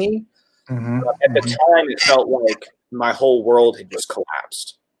happen to me. At the time, it felt like my whole world had just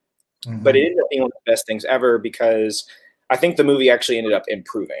collapsed. But it ended up being one of the best things ever because I think the movie actually ended up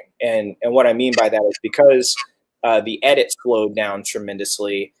improving. And what I mean by that is because the edit slowed down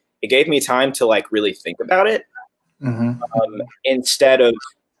tremendously, it gave me time to like really think about it instead of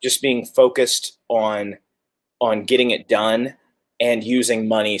just being focused on getting it done and using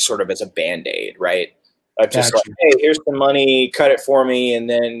money sort of as a Band-Aid, right? Just like, hey, here's the money, cut it for me, and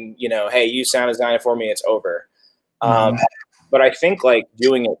then, hey, you sound design it for me, it's over. But I think like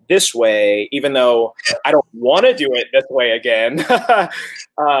doing it this way, even though I don't want to do it this way again,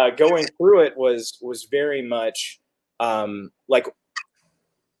 going through it was very much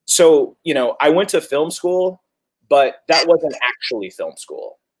so, I went to film school, but that wasn't actually film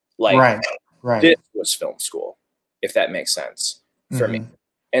school. Like this was film school, if that makes sense for me.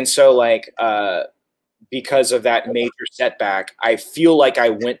 And so like, because of that major setback, I feel like I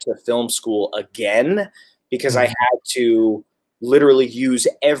went to film school again because I had to literally use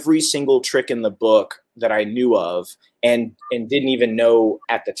every single trick in the book that I knew of and didn't even know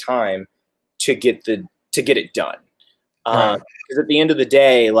at the time to get it done. Because at the end of the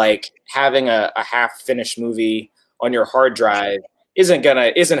day, like having a half finished movie on your hard drive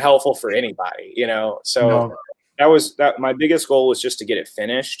isn't helpful for anybody, So that my biggest goal was just to get it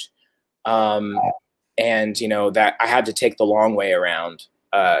finished. And that I had to take the long way around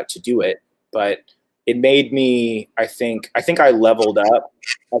to do it, but it made me, I think I leveled up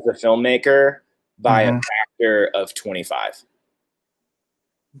as a filmmaker by a factor of 25.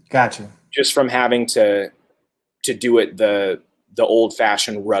 Gotcha. Just from having to do it the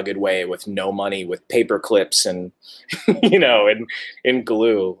old-fashioned rugged way with no money, with paper clips and and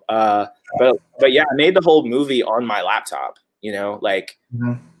glue. But yeah, I made the whole movie on my laptop.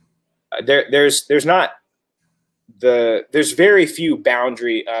 There's very few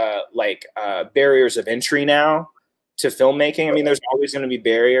barriers of entry now to filmmaking. I mean, there's always going to be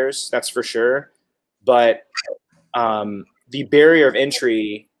barriers, that's for sure. But the barrier of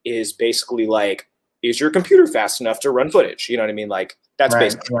entry is basically like, is your computer fast enough to run footage? You know what I mean? Like that's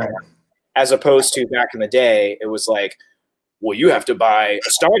basically as opposed to back in the day, it was like, well, you have to buy a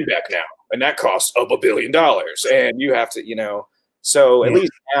Steinbeck now, and that costs up $1 billion, and you have to, So at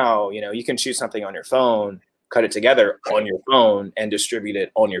least now, you can shoot something on your phone, cut it together on your phone, and distribute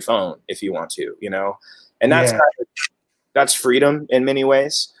it on your phone if you want to, And that's freedom in many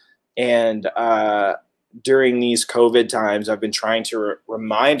ways. And during these COVID times, I've been trying to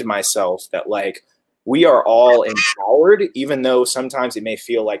remind myself that like we are all empowered, even though sometimes it may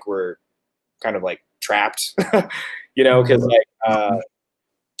feel like we're kind of like trapped, because like I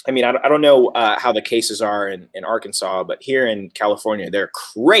mean, I don't know how the cases are in Arkansas, but here in California, they're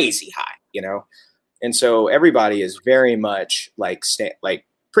crazy high, And so everybody is very much like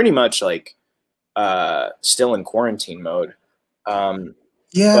pretty much like still in quarantine mode.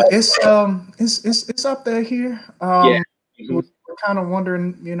 Yeah, it's up there here. We're kind of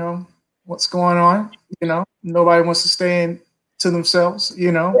wondering, what's going on. Nobody wants to stay to themselves.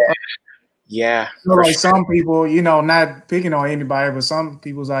 Yeah. Like some people, not picking on anybody, but some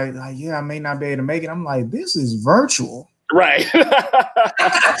people's like, yeah, I may not be able to make it. I'm like, this is virtual. Right.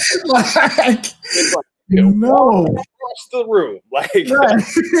 No. Across the room.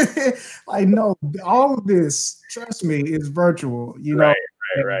 Like, no, all of this, trust me, is virtual, Right.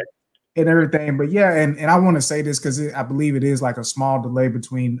 And everything. But yeah, and I want to say this because I believe it is like a small delay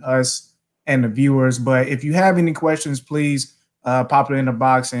between us and the viewers. But if you have any questions, please pop it in the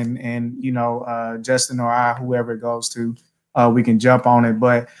box and Justin or I, whoever it goes to, we can jump on it.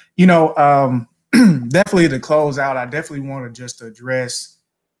 But definitely to close out, I definitely want to just address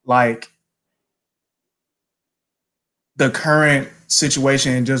like the current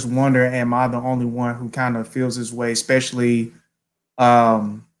situation and just wonder, am I the only one who kind of feels this way, especially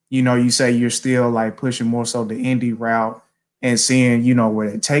you say you're still like pushing more so the indie route and seeing, where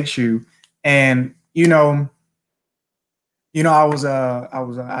it takes you. And, I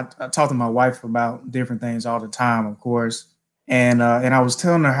talk to my wife about different things all the time, of course. And I was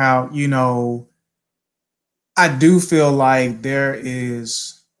telling her how, I do feel like there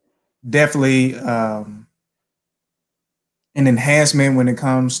is definitely an enhancement when it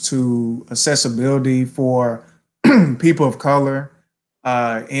comes to accessibility for people of color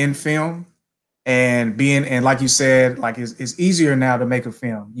in film, and being, and like you said, like it's easier now to make a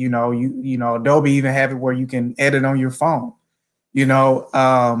film. You know, Adobe even have it where you can edit on your phone, you know,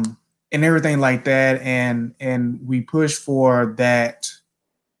 and everything like that. And we push for that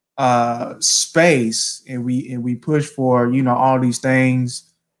space, and we push for, you know, all these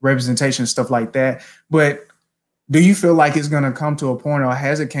things, representation, stuff like that. But do you feel like it's going to come to a point, or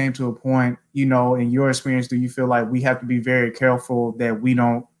has it came to a point, you know, in your experience, do you feel like we have to be very careful that we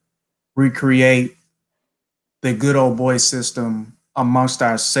don't recreate the good old boy system amongst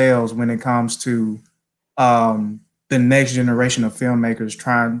ourselves when it comes to the next generation of filmmakers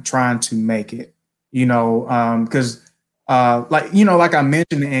trying to make it, you know, because like, you know, like I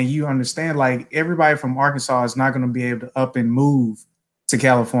mentioned, and you understand, like everybody from Arkansas is not going to be able to up and move to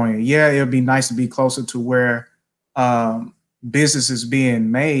California. Yeah, it would be nice to be closer to where business is being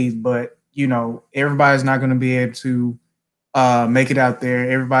made, but you know, everybody's not going to be able to make it out there.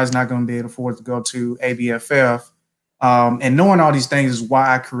 Everybody's not going to be able to afford to go to ABFF. And knowing all these things is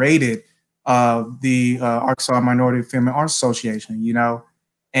why I created the Arkansas Minority Film and Arts Association, you know,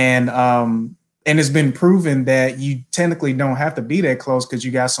 and it's been proven that you technically don't have to be that close, because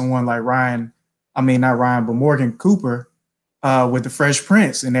you got someone like not Ryan, but Morgan Cooper with the Fresh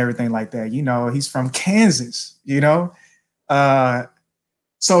Prince and everything like that. You know, he's from Kansas, you know.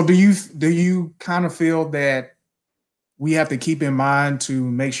 So do you kind of feel that we have to keep in mind to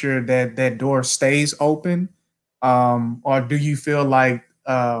make sure that that door stays open? Or do you feel like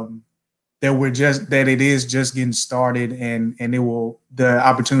that it is just getting started, and the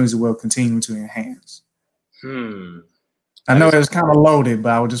opportunities will continue to enhance? I know it was kind of loaded,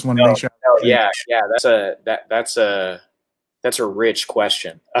 but I would just want to make sure. Yeah, that's a rich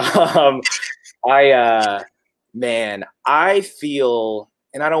question. I feel,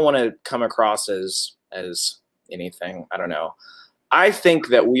 and I don't want to come across as anything, I don't know. I think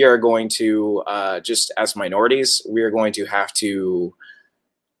that we are going to, just as minorities, we are going to have to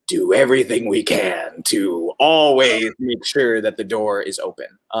do everything we can to always make sure that the door is open.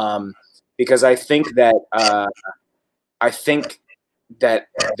 Because I think that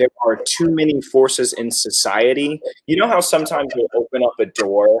there are too many forces in society. You know how sometimes you'll open up a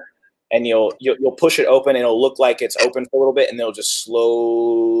door and you'll push it open and it'll look like it's open for a little bit, and they'll just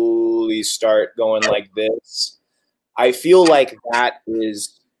slowly start going like this. I feel like that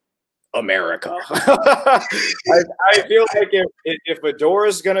is America. I feel like if a door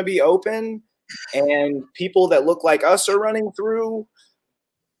is going to be open and people that look like us are running through,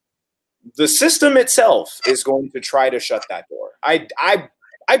 the system itself is going to try to shut that door. I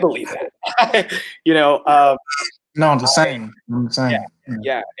believe that. You know. No, I'm the same.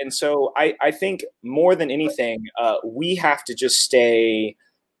 Yeah. And so I think more than anything, we have to just stay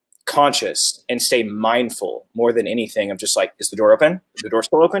conscious and stay mindful more than anything of just like, is the door open? Is the door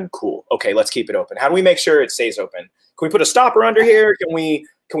still open? Cool. Okay, let's keep it open. How do we make sure it stays open? Can we put a stopper under here? Can we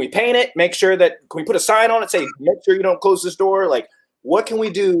paint it? Can we put a sign on it, say, make sure you don't close this door? Like, what can we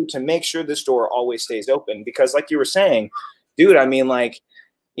do to make sure this door always stays open? Because like you were saying, dude, I mean, like,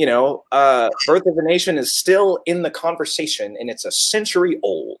 you know, Birth of a Nation is still in the conversation, and it's a century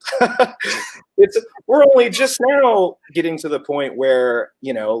old. We're only just now getting to the point where,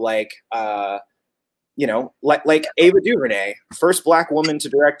 you know, like Ava DuVernay, first Black woman to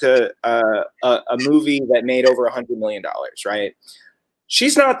direct a movie that made over $100 million, right?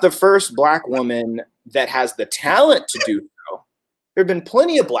 She's not the first Black woman that has the talent to do so. There have been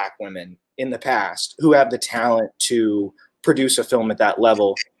plenty of Black women in the past who have the talent to produce a film at that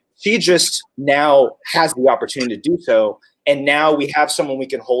level. She just now has the opportunity to do so. And now we have someone we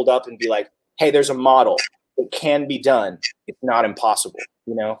can hold up and be like, hey, there's a model. It can be done. It's not impossible,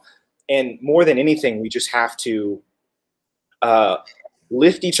 you know? And more than anything, we just have to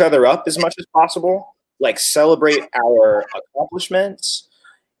lift each other up as much as possible, like celebrate our accomplishments,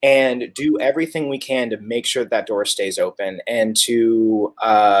 and do everything we can to make sure that door stays open, and to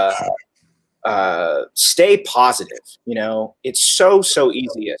stay positive. You know, it's so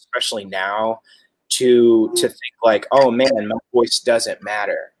easy, especially now, to think like, oh man, my voice doesn't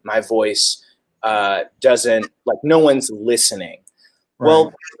matter. My voice doesn't, like, no one's listening. Right. Well,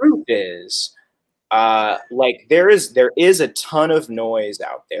 the truth is, like, there is a ton of noise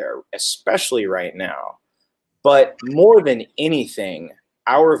out there, especially right now. But more than anything,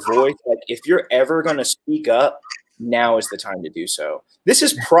 our voice, like, if you're ever going to speak up, now is the time to do so. This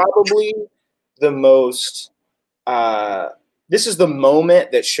is probably the most, this is the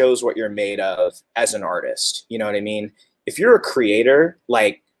moment that shows what you're made of as an artist. You know what I mean? If you're a creator,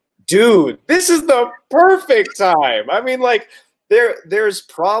 like, dude, this is the perfect time. I mean, like, there's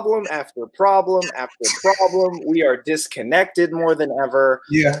problem after problem after problem. We are disconnected more than ever.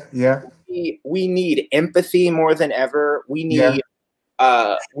 Yeah, yeah. We need empathy more than ever. We need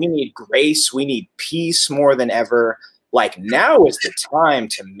grace. We need peace more than ever. Like, now is the time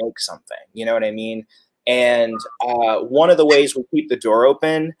to make something. You know what I mean? And one of the ways we keep the door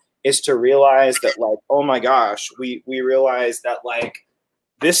open is to realize that, like, oh my gosh, we realize that, like,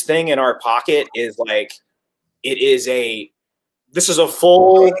 this thing in our pocket is like, this is a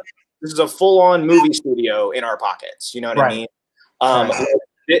full on movie studio in our pockets. You know what I mean?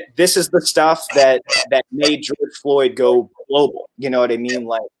 This is the stuff that made George Floyd go global. You know what I mean?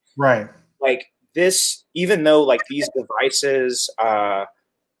 Like, like this, even though like these devices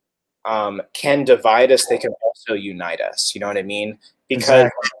can divide us, they can also unite us. You know what I mean? Because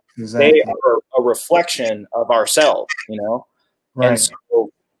they are a reflection of ourselves, you know? And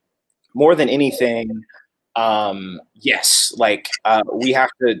so more than anything, yes, like we have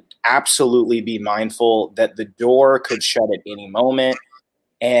to absolutely be mindful that the door could shut at any moment.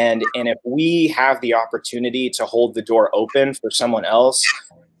 And if we have the opportunity to hold the door open for someone else,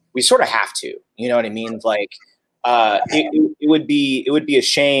 we sort of have to, you know what I mean? Like, it would be a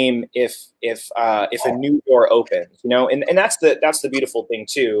shame if a new door opens, you know, and that's the beautiful thing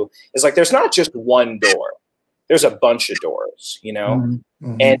too, is like, there's not just one door, there's a bunch of doors, you know,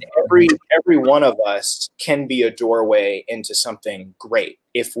 and every one of us can be a doorway into something great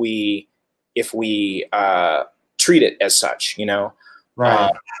if we treat it as such, you know.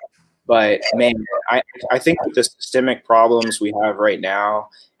 But man, I think with the systemic problems we have right now,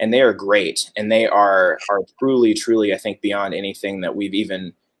 and they are great, and they are truly, I think, beyond anything that we've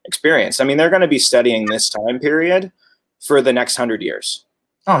even experienced. I mean, they're going to be studying this time period for the next 100 years.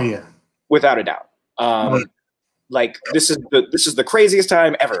 Oh yeah, without a doubt. Like, this is the craziest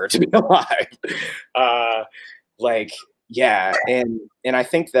time ever to be alive. Like, yeah, and I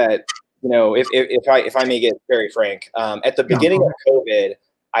think that, you know, if I may get very frank, at the beginning of COVID,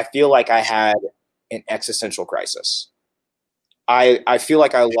 I feel like I had an existential crisis. I feel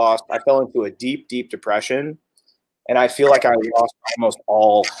like I fell into a deep depression, and I feel like I lost almost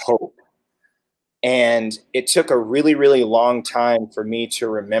all hope. And it took a really long time for me to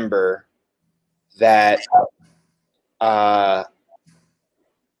remember that that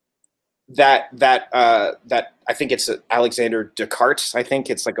I think it's Alexander Descartes. I think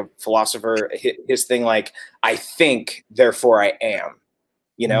it's like a philosopher. His thing, like, I think, therefore I am.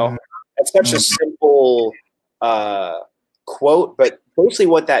 You know, it's such a simple quote, but mostly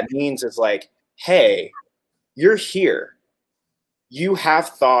what that means is like, hey, you're here. You have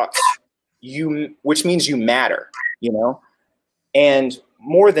thoughts. Which means you matter. You know, and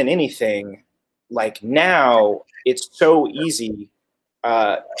more than anything, like, now it's so easy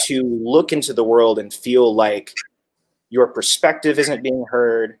to look into the world and feel like your perspective isn't being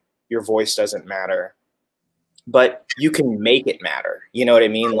heard, your voice doesn't matter, but you can make it matter. You know what I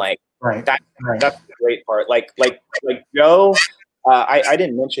mean? Like, that's the great part. Like Joe, I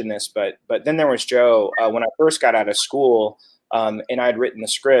didn't mention this, but then there was Joe. When I first got out of school, and I'd written the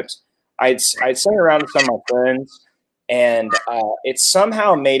script, I'd sent it around to some of my friends, and it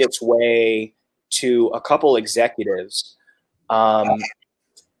somehow made its way to a couple executives.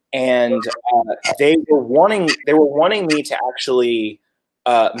 And they were wanting me to actually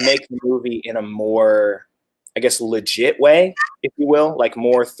make the movie in a more, I guess, legit way, if you will, like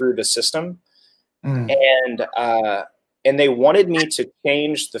more through the system. And they wanted me to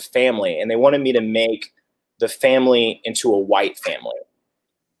change the family, and they wanted me to make the family into a white family.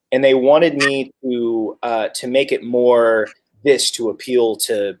 And they wanted me to make it more this, to appeal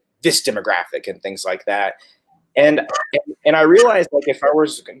to this demographic and things like that. And I realized, like, if I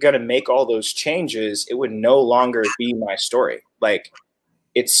was going to make all those changes, it would no longer be my story. Like,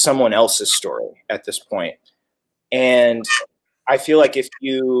 it's someone else's story at this point. And I feel like if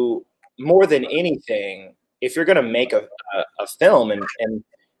you, more than anything, if you're going to make a film,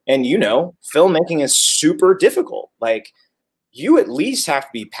 and you know, filmmaking is super difficult. Like, you at least have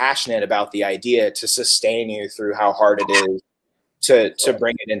to be passionate about the idea to sustain you through how hard it is to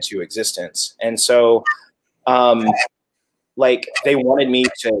bring it into existence. And so, like, they wanted me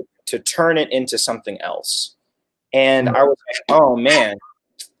to turn it into something else. And I was like, oh man,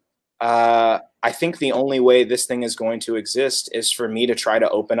 I think the only way this thing is going to exist is for me to try to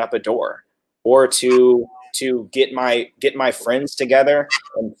open up a door, or to get my friends together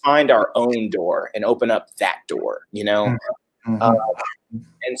and find our own door and open up that door, you know?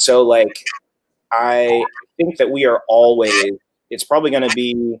 And so, like, I think that we are always, it's probably going to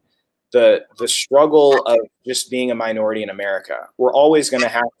be the struggle of just being a minority in America. We're always going to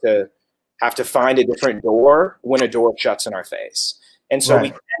have to find a different door when a door shuts in our face. And so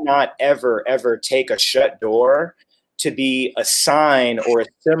we cannot ever take a shut door to be a sign or a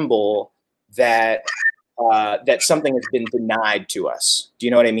symbol that that something has been denied to us. Do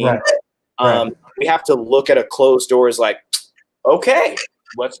you know what I mean? We have to look at a closed door as like, okay,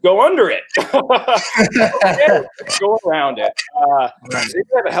 let's go under it. Okay, let's go around it. Do you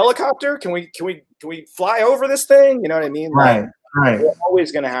have a helicopter? Can we fly over this thing? You know what I mean? Right. We're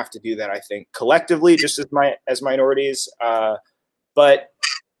always going to have to do that, I think, collectively, just as minorities. But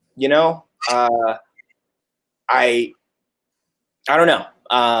you know, I don't know.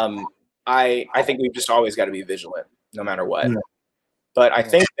 I think we've just always got to be vigilant, no matter what. Yeah. But I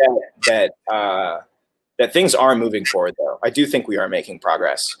think that things are moving forward, though. I do think we are making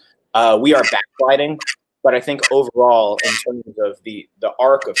progress. We are backsliding, but I think overall, in terms of the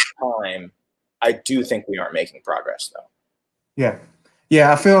arc of time, I do think we aren't making progress, though. Yeah.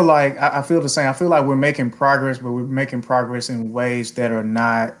 Yeah, I feel like I feel the same. I feel like we're making progress, but we're making progress in ways that are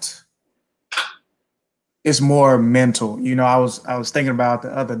not. It's more mental. You know, I was thinking about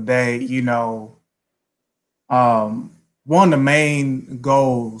the other day. You know, one of the main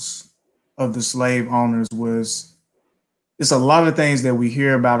goals of the slave owners was. It's a lot of things that we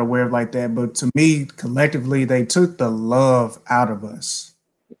hear about or aware of like that, but to me, collectively, they took the love out of us.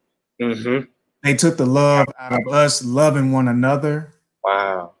 Mm-hmm. They took the love out of us loving one another.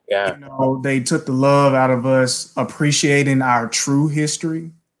 Wow. Yeah. You know, they took the love out of us appreciating our true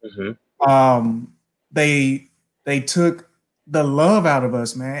history. Mm-hmm. They took the love out of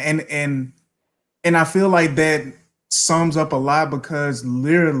us, man. And I feel like that sums up a lot because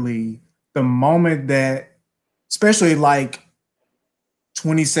literally the moment that, especially like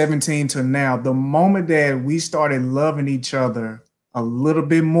 2017 to now, the moment that we started loving each other a little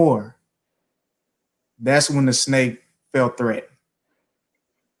bit more, that's when the snake felt threatened.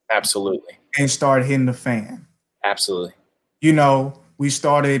 Absolutely. And started hitting the fan. Absolutely. You know, we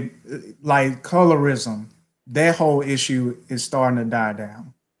started like colorism. That whole issue is starting to die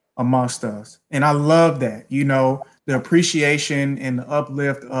down amongst us. And I love that, you know, the appreciation and the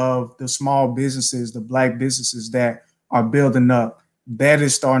uplift of the small businesses, the Black businesses that are building up, that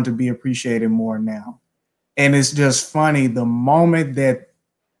is starting to be appreciated more now. And it's just funny, the moment that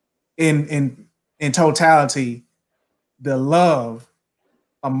in totality, the love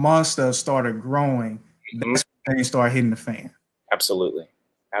amongst us started growing, that's when things started hitting the fan. Absolutely.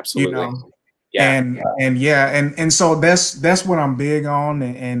 Absolutely. You know? And so that's what I'm big on,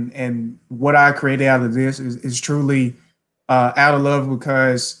 and what I created out of this is truly out of love,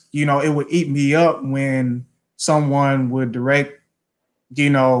 because you know it would eat me up when someone would direct, you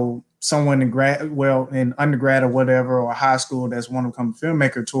know, someone in undergrad or whatever, or high school that's want to become a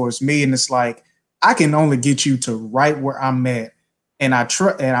filmmaker towards me, and it's like I can only get you to right where I'm at, and I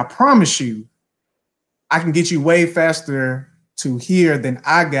promise you, I can get you way faster to here than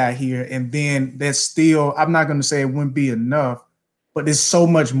I got here. And then that's still, I'm not going to say it wouldn't be enough, but there's so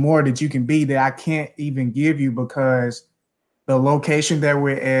much more that you can be that I can't even give you, because the location that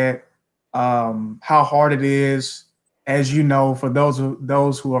we're at, how hard it is, as you know, for those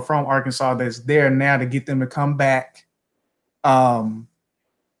who are from Arkansas that's there now, to get them to come back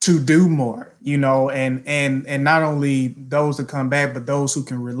to do more, you know, and not only those that come back, but those who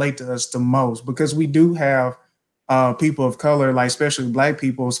can relate to us the most, because we do have people of color, like especially Black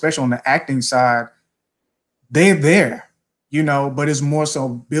people, especially on the acting side, they're there, you know, but it's more so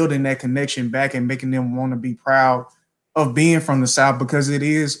building that connection back and making them want to be proud of being from the South, because it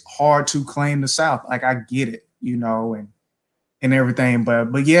is hard to claim the South. Like, I get it, you know, and everything,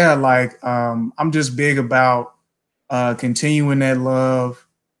 but yeah, like I'm just big about continuing that love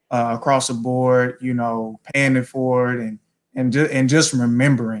across the board, you know, paying it forward, and just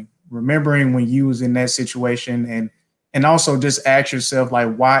remembering when you was in that situation, and also just ask yourself,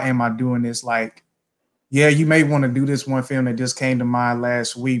 like, why am I doing this? Like, yeah, you may want to do this one film that just came to mind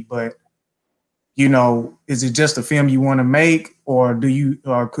last week, but you know, is it just a film you want to make, or do you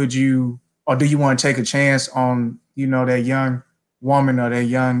want to take a chance on, you know, that young woman or that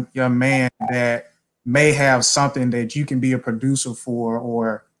young man that may have something that you can be a producer for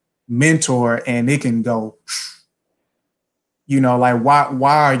or mentor, and it can go, you know, like, why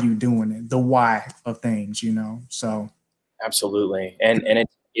are you doing it? The why of things, you know? So absolutely. And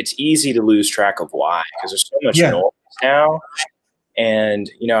it's easy to lose track of why, because there's so much noise now. And,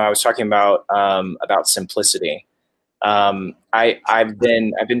 you know, I was talking about simplicity. I've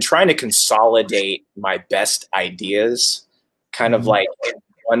been trying to consolidate my best ideas kind of like in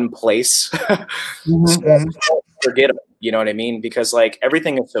one place. So forget them. You know what I mean? Because like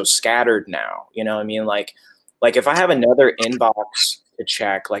everything is so scattered now. You know what I mean? Like if I have another inbox to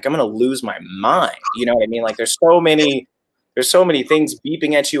check, like I'm gonna lose my mind. You know what I mean? Like there's so many things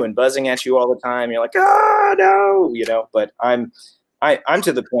beeping at you and buzzing at you all the time. You're like, oh no, you know. But I'm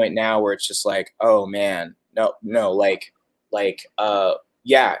to the point now where it's just like, oh man, no,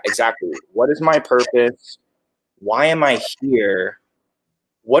 yeah, exactly. What is my purpose? Why am I here?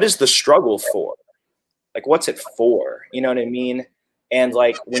 What is the struggle for? Like, what's it for? You know what I mean? And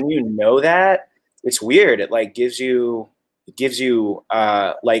like when you know that, it's weird. It like gives you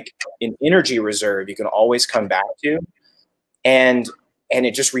like an energy reserve you can always come back to, and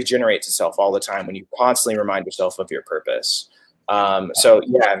it just regenerates itself all the time when you constantly remind yourself of your purpose. So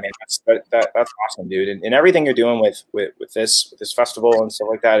yeah, man, that's awesome, dude. And everything you're doing with this festival and stuff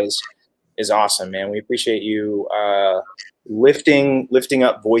like that is awesome, man. We appreciate you lifting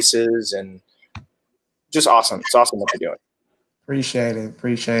up voices, and just awesome. It's awesome what you're doing. Appreciate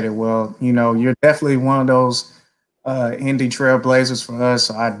it. Well, you know, you're definitely one of those indie trailblazers for us.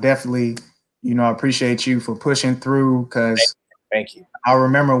 So I definitely, you know, appreciate you for pushing through, because thank you. I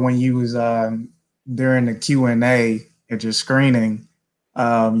remember when you was during the Q&A at your screening,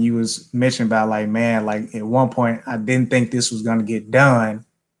 you was mentioning about like, man, like at one point I didn't think this was gonna get done.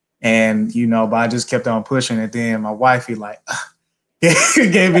 And, you know, but I just kept on pushing it. Then my wifey like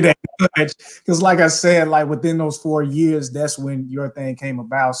gave me that nudge. Because like I said, like within those 4 years, that's when your thing came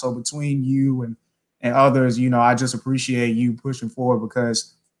about. So between you and others, you know, I just appreciate you pushing forward,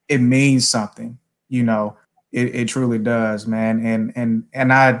 because it means something, you know, it truly does, man.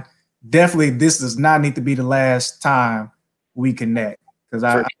 And I definitely, this does not need to be the last time we connect, because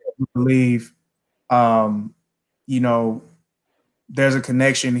I believe, you know, there's a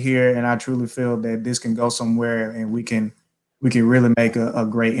connection here, and I truly feel that this can go somewhere, and we can really make a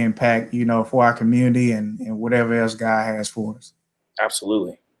great impact, you know, for our community and whatever else God has for us.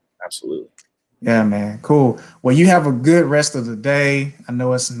 Absolutely. Yeah, man. Cool. Well, you have a good rest of the day. I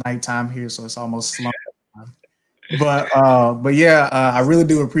know it's nighttime here, so it's almost slump time. But yeah, I really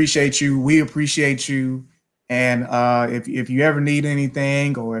do appreciate you. We appreciate you. And if you ever need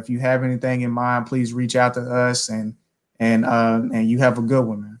anything, or if you have anything in mind, please reach out to us, and you have a good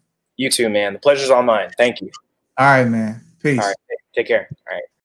one, man. You too, man. The pleasure's all mine. Thank you. All right, man. Peace. All right. Take care. All right.